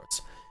bat for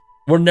us.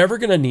 We're never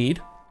gonna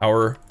need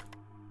our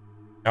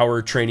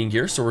training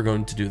gear, so we're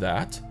going to do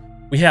that.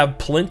 We have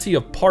plenty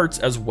of parts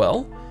as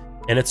well,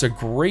 and it's a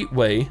great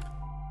way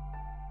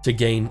to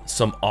gain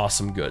some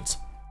awesome goods.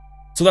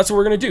 So that's what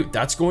we're gonna do.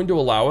 That's going to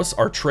allow us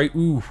our trade,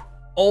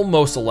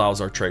 almost allows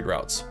our trade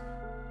routes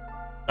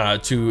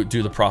to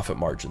do the profit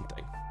margin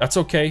thing. That's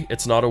okay,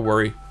 it's not a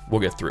worry,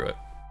 we'll get through it.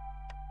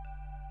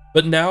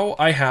 But now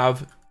I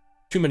have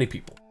too many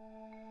people.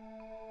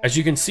 As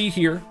you can see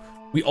here,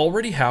 we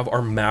already have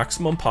our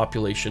maximum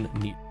population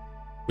needed,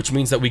 which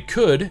means that we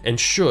could and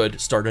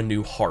should start a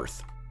new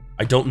hearth.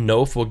 I don't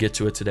know if we'll get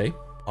to it today,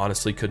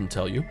 honestly couldn't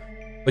tell you.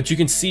 But you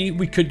can see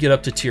we could get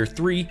up to tier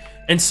 3,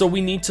 and so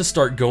we need to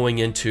start going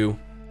into,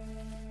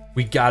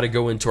 we gotta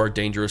go into our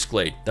dangerous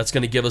glade. That's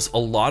gonna give us a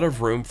lot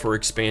of room for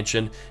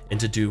expansion and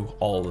to do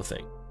all the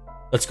things.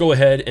 Let's go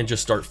ahead and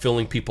just start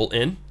filling people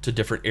in to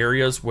different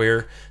areas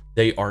where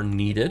they are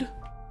needed.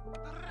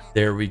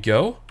 There we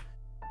go.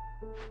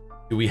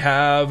 Do we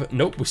have,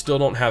 nope, we still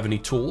don't have any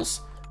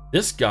tools.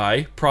 This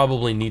guy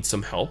probably needs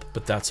some help,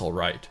 but that's all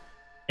right.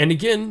 And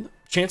again,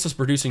 chances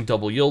producing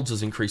double yields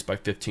is increased by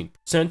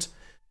 15%.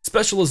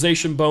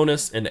 Specialization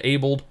bonus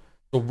enabled.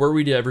 So were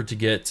we ever to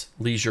get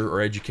leisure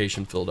or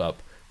education filled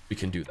up, we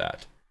can do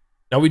that.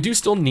 Now we do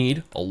still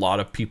need a lot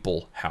of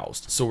people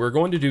housed. So we're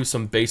going to do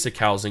some basic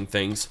housing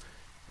things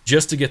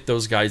just to get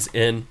those guys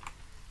in.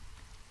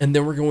 And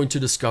then we're going to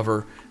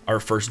discover our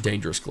first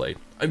dangerous glade.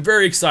 I'm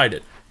very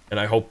excited, and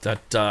I hope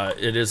that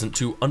it isn't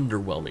too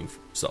underwhelming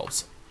for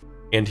yourselves.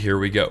 And here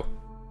we go.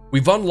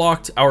 We've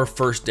unlocked our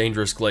first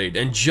dangerous glade,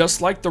 and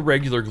just like the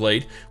regular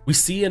glade, we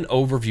see an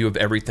overview of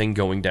everything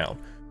going down.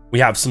 We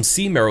have some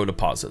sea marrow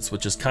deposits,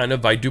 which is kind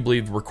of, I do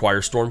believe,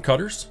 require storm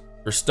cutters,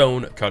 or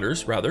stone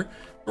cutters, rather.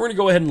 We're going to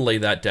go ahead and lay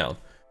that down.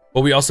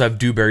 But we also have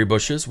dewberry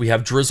bushes. We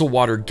have drizzle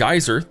water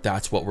geyser.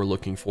 That's what we're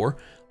looking for.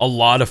 A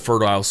lot of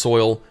fertile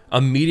soil, a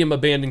medium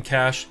abandoned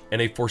cache,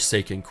 and a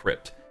forsaken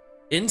crypt.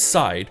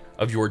 Inside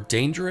of your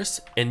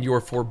dangerous and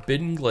your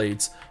forbidden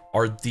glades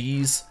are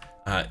these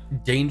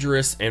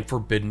dangerous and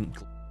forbidden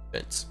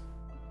events.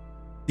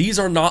 These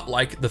are not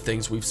like the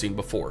things we've seen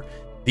before.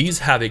 These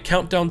have a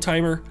countdown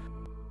timer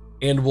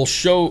and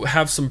will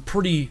have some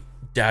pretty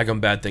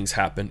daggum bad things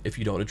happen if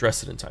you don't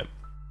address it in time.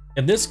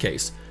 In this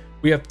case,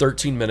 we have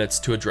 13 minutes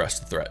to address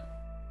the threat.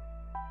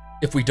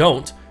 If we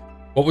don't,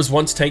 what was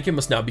once taken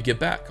must now be given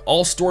back.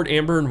 All stored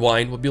amber and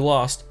wine will be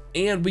lost,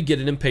 and we get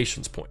an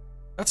impatience point.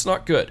 That's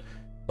not good.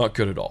 Not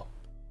good at all.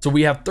 So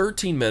we have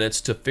 13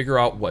 minutes to figure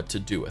out what to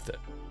do with it.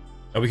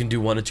 Now we can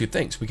do one of two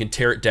things. We can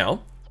tear it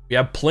down. We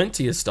have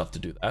plenty of stuff to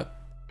do that.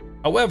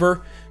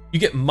 However, you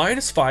get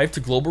 -5 to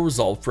global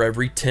resolve for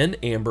every 10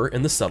 amber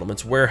in the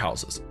settlement's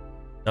warehouses.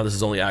 Now this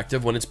is only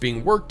active when it's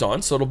being worked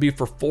on, so it'll be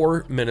for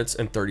 4 minutes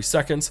and 30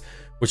 seconds,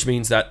 which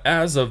means that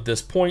as of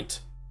this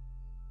point,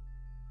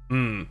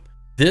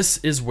 this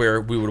is where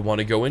we would want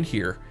to go in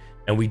here,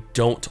 and we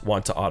don't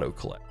want to auto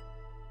collect,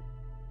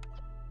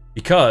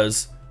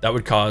 because that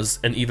would cause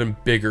an even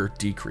bigger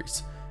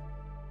decrease.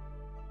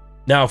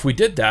 Now, if we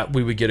did that,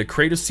 we would get a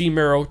crate of sea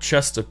marrow,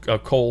 chest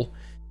of coal,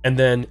 and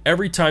then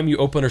every time you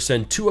open or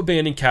send 2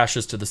 abandoned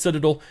caches to the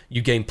Citadel,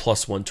 you gain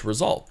 +1 to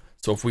resolve.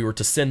 So if we were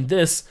to send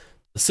this to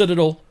the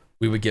Citadel,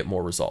 we would get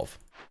more resolve.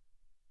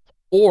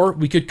 Or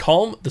we could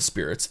calm the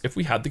spirits if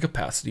we had the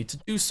capacity to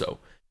do so.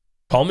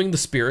 Calming the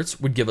spirits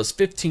would give us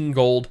 15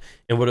 gold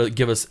and would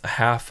give us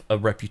half a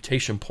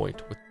reputation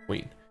point with the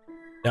Queen.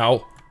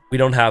 Now, we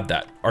don't have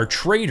that. Our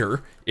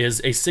trader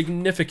is a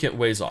significant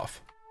ways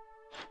off.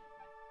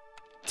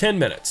 10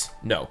 minutes.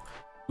 No,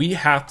 we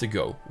have to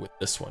go with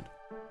this one,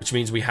 which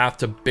means we have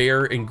to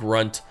bear and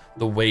grunt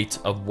the weight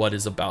of what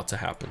is about to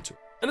happen to it.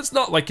 And it's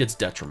not like it's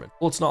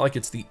detrimental. It's not like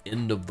it's the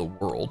end of the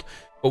world,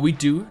 but we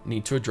do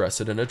need to address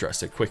it and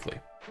address it quickly.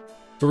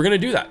 So we're going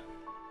to do that.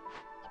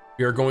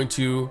 We are going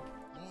to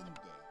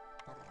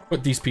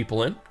put these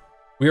people in.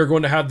 We are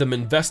going to have them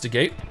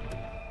investigate,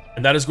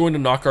 and that is going to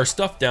knock our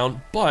stuff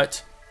down,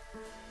 but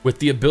with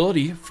the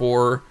ability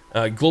for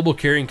global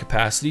carrying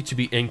capacity to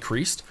be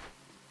increased,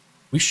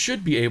 we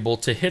should be able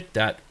to hit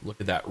that.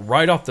 Look at that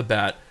right off the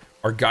bat.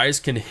 Our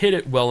guys can hit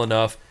it well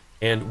enough,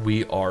 and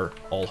we are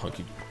all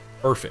hunky-dory.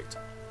 Perfect.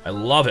 I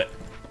love it.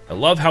 I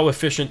love how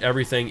efficient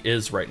everything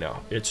is right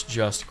now. It's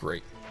just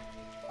great.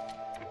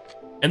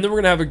 And then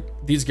we're going to have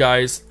these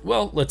guys,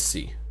 well, let's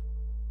see.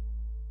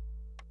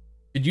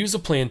 Could use a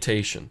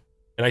plantation,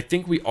 and I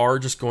think we are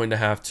just going to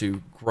have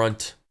to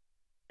grunt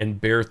and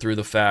bear through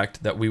the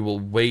fact that we will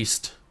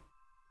waste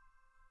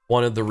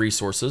one of the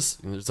resources.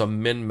 There's a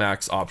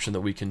min-max option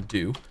that we can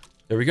do.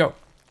 There we go.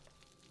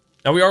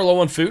 Now we are low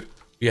on food.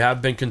 We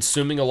have been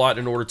consuming a lot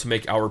in order to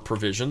make our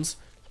provisions.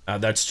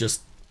 That's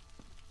just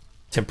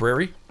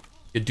temporary.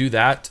 You could do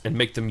that and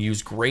make them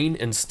use grain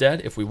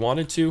instead if we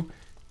wanted to.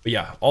 But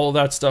yeah, all of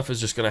that stuff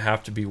is just going to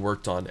have to be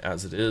worked on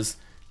as it is.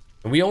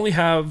 And we only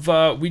have,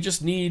 we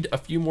just need a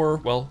few more,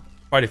 well,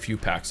 quite a few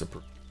packs of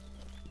provisions.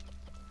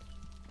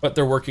 But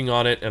they're working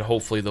on it, and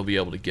hopefully they'll be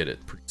able to get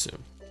it pretty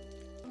soon.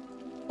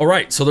 All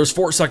right, so there's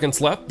 4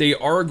 seconds left. They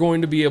are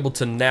going to be able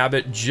to nab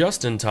it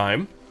just in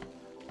time.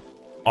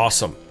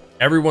 Awesome.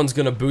 Everyone's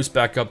going to boost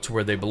back up to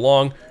where they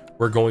belong.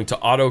 We're going to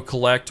auto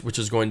collect, which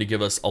is going to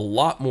give us a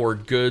lot more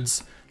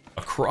goods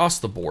across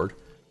the board.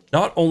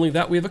 Not only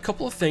that, we have a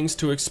couple of things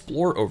to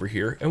explore over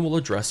here, and we'll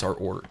address our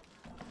order.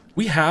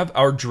 We have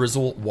our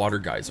drizzle water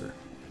geyser.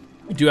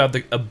 We do have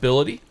the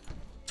ability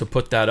to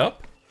put that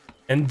up.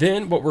 And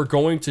then what we're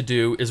going to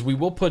do is we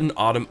will put an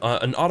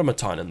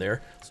automaton in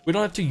there, so we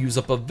don't have to use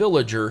up a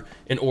villager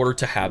in order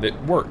to have it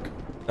work.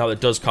 Now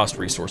that does cost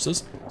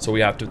resources, so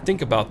we have to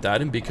think about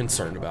that and be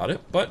concerned about it,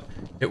 but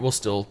it will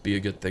still be a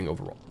good thing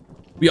overall.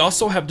 We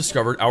also have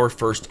discovered our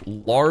first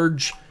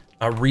large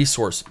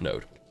resource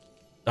node.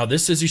 Now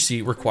this, as you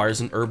see,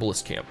 requires an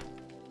herbalist camp.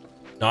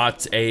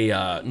 Not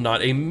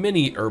a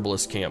mini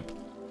herbalist camp,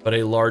 but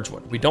a large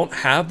one. We don't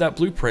have that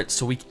blueprint,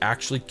 so we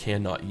actually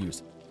cannot use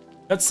it.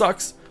 That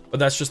sucks, but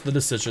that's just the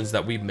decisions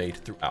that we've made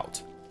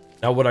throughout.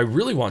 Now what I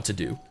really want to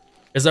do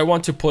is I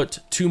want to put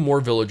 2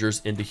 more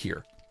villagers into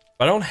here.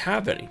 But I don't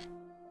have any,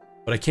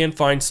 but I can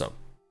find some.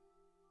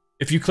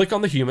 If you click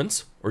on the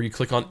humans, or you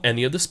click on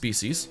any of the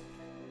species,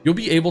 you'll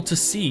be able to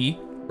see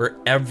where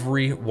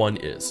everyone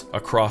is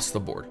across the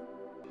board.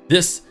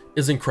 This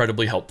is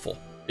incredibly helpful.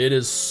 It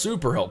is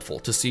super helpful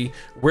to see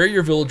where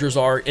your villagers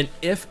are and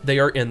if they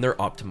are in their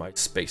optimized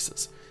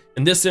spaces.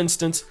 In this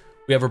instance,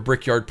 we have a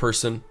brickyard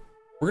person.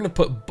 We're going to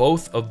put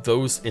both of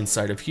those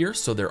inside of here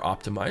so they're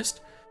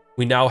optimized.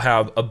 We now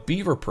have a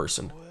beaver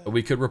person that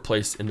we could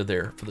replace into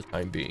there for the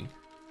time being.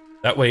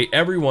 That way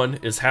everyone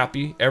is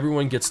happy,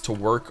 everyone gets to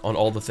work on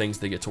all the things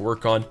they get to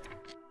work on,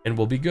 and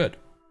we'll be good.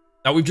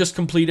 Now we've just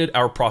completed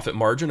our profit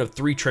margin of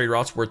 3 trade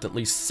routes worth at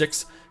least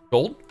 6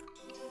 gold.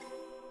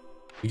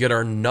 We get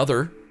our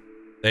another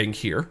thing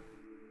here,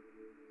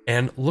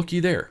 and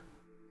looky there.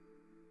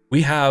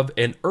 We have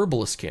an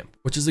herbalist camp,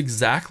 which is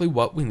exactly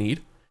what we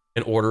need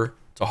in order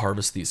to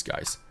harvest these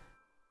guys.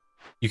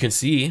 You can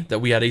see that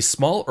we had a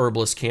small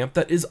herbalist camp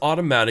that is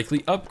automatically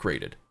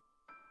upgraded.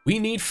 We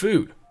need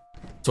food,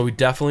 so we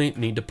definitely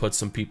need to put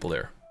some people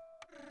there.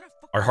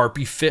 Our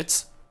harpy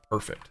fits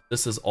perfect.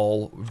 This is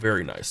all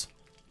very nice.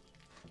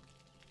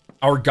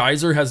 Our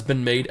geyser has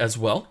been made as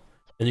well,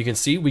 and you can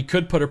see we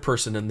could put a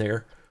person in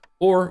there,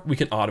 or we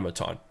can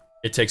automaton.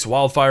 It takes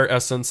wildfire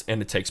essence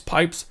and it takes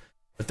pipes,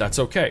 but that's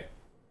okay.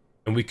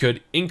 And we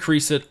could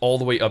increase it all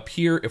the way up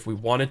here if we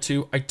wanted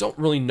to. I don't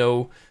really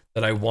know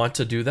that I want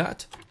to do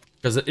that,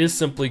 because it is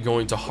simply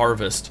going to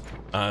harvest,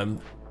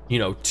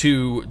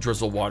 2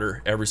 drizzle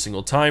water every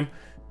single time,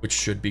 which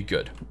should be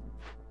good.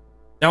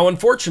 Now,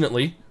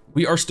 unfortunately,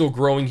 we are still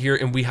growing here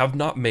and we have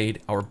not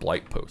made our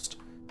blight post.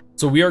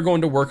 So we are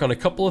going to work on a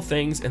couple of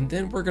things, and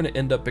then we're going to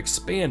end up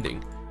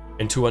expanding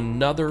into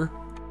another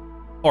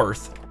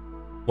hearth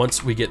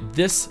once we get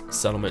this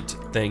settlement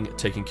thing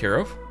taken care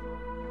of.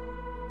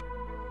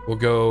 We'll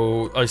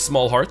go a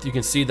small hearth. You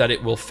can see that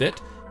it will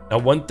fit. Now,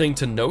 one thing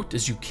to note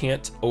is you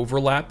can't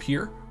overlap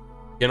here.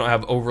 You don't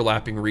have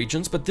overlapping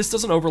regions, but this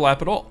doesn't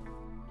overlap at all.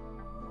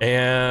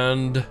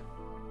 And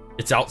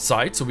it's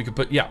outside, so we could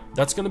put, yeah,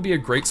 that's going to be a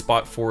great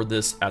spot for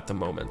this at the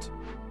moment.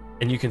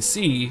 And you can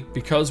see,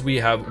 because we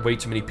have way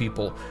too many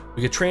people,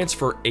 we could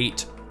transfer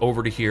 8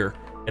 over to here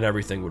and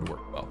everything would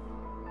work well.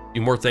 A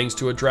few more things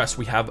to address.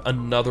 We have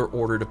another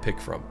order to pick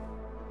from.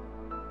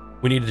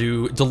 We need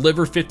to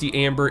deliver 50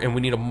 amber and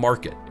we need a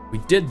market. If we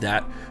did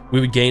that, we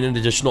would gain an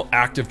additional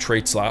active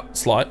trade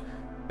slot,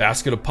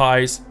 basket of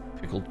pies,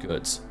 pickled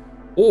goods.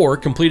 Or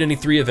complete any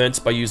 3 events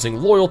by using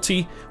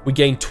loyalty. We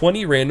gain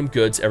 20 random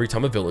goods every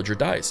time a villager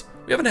dies.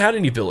 We haven't had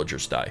any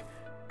villagers die.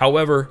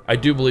 However, I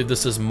do believe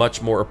this is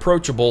much more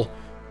approachable,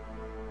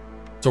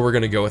 so we're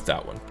going to go with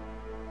that one.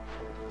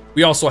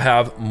 We also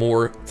have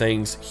more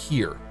things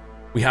here.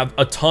 We have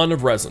a ton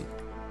of resin.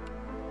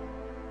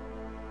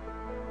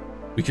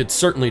 We could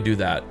certainly do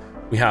that.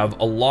 We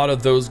have a lot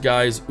of those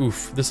guys.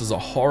 Oof, this is a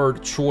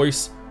hard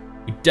choice.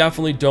 We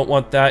definitely don't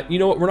want that. You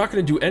know what? We're not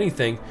going to do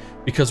anything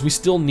because we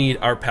still need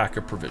our pack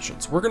of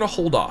provisions. We're going to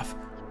hold off.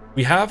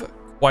 We have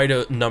quite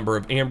a number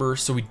of amber,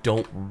 so we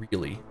don't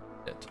really need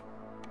it.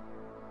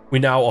 We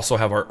now also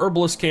have our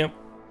herbalist camp,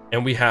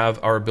 and we have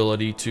our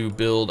ability to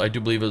build, I do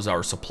believe it was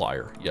our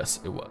supplier. Yes,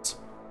 it was.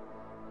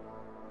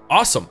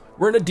 Awesome.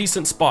 We're in a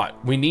decent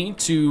spot. We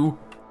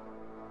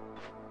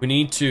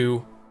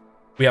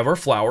have our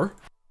flour.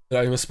 Did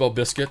I misspell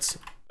biscuits?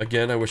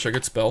 Again, I wish I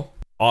could spell.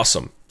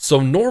 Awesome. So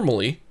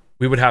normally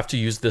we would have to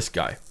use this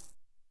guy.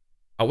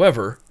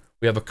 However,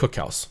 we have a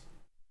cookhouse,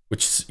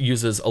 which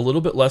uses a little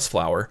bit less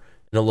flour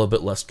and a little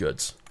bit less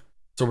goods.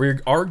 So we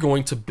are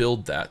going to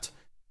build that.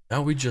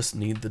 Now we just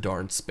need the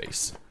darn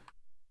space.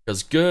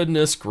 Because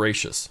goodness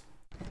gracious,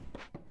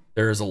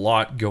 there is a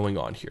lot going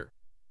on here.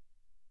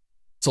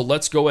 So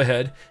let's go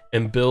ahead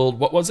and build,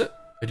 what was it?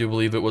 I do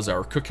believe it was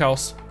our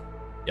cookhouse.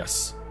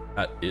 Yes,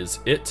 that is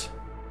it.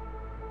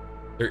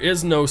 There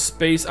is no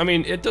space. I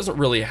mean, it doesn't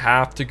really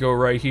have to go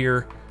right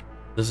here.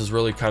 This is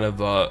really kind of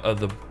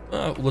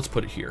let's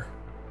put it here.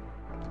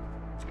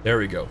 There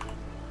we go.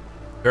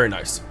 Very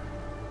nice.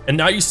 And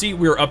now you see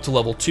we're up to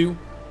level 2,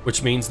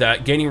 which means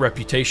that gaining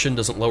reputation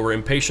doesn't lower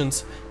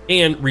impatience,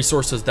 and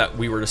resources that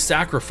we were to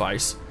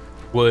sacrifice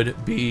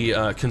would be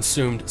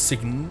consumed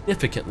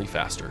significantly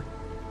faster.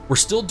 We're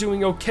still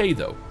doing okay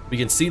though. We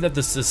can see that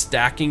this is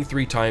stacking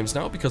 3 times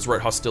now because we're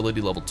at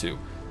hostility level 2,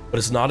 but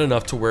it's not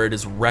enough to where it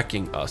is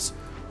wrecking us,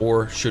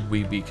 or should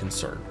we be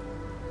concerned?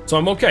 So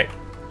I'm okay.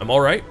 I'm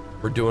all right.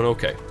 We're doing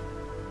okay.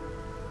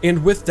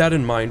 And with that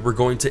in mind, we're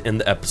going to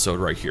end the episode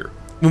right here.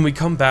 When we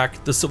come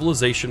back, the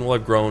civilization will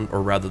have grown,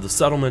 or rather the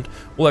settlement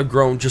will have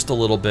grown just a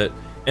little bit,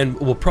 and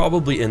will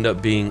probably end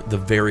up being the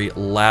very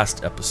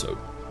last episode.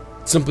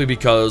 Simply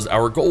because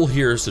our goal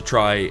here is to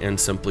try and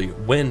simply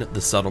win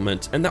the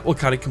settlement, and that will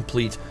kind of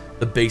complete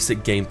the basic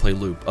gameplay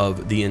loop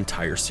of the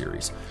entire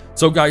series.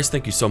 So guys,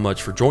 thank you so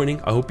much for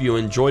joining. I hope you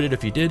enjoyed it.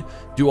 If you did,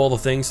 do all the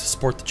things to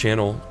support the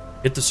channel.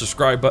 Hit the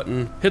subscribe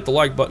button, hit the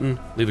like button,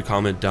 leave a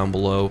comment down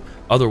below.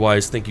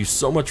 Otherwise, thank you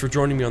so much for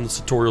joining me on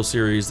this tutorial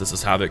series. This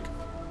is Havoc.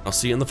 I'll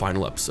see you in the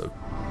final episode.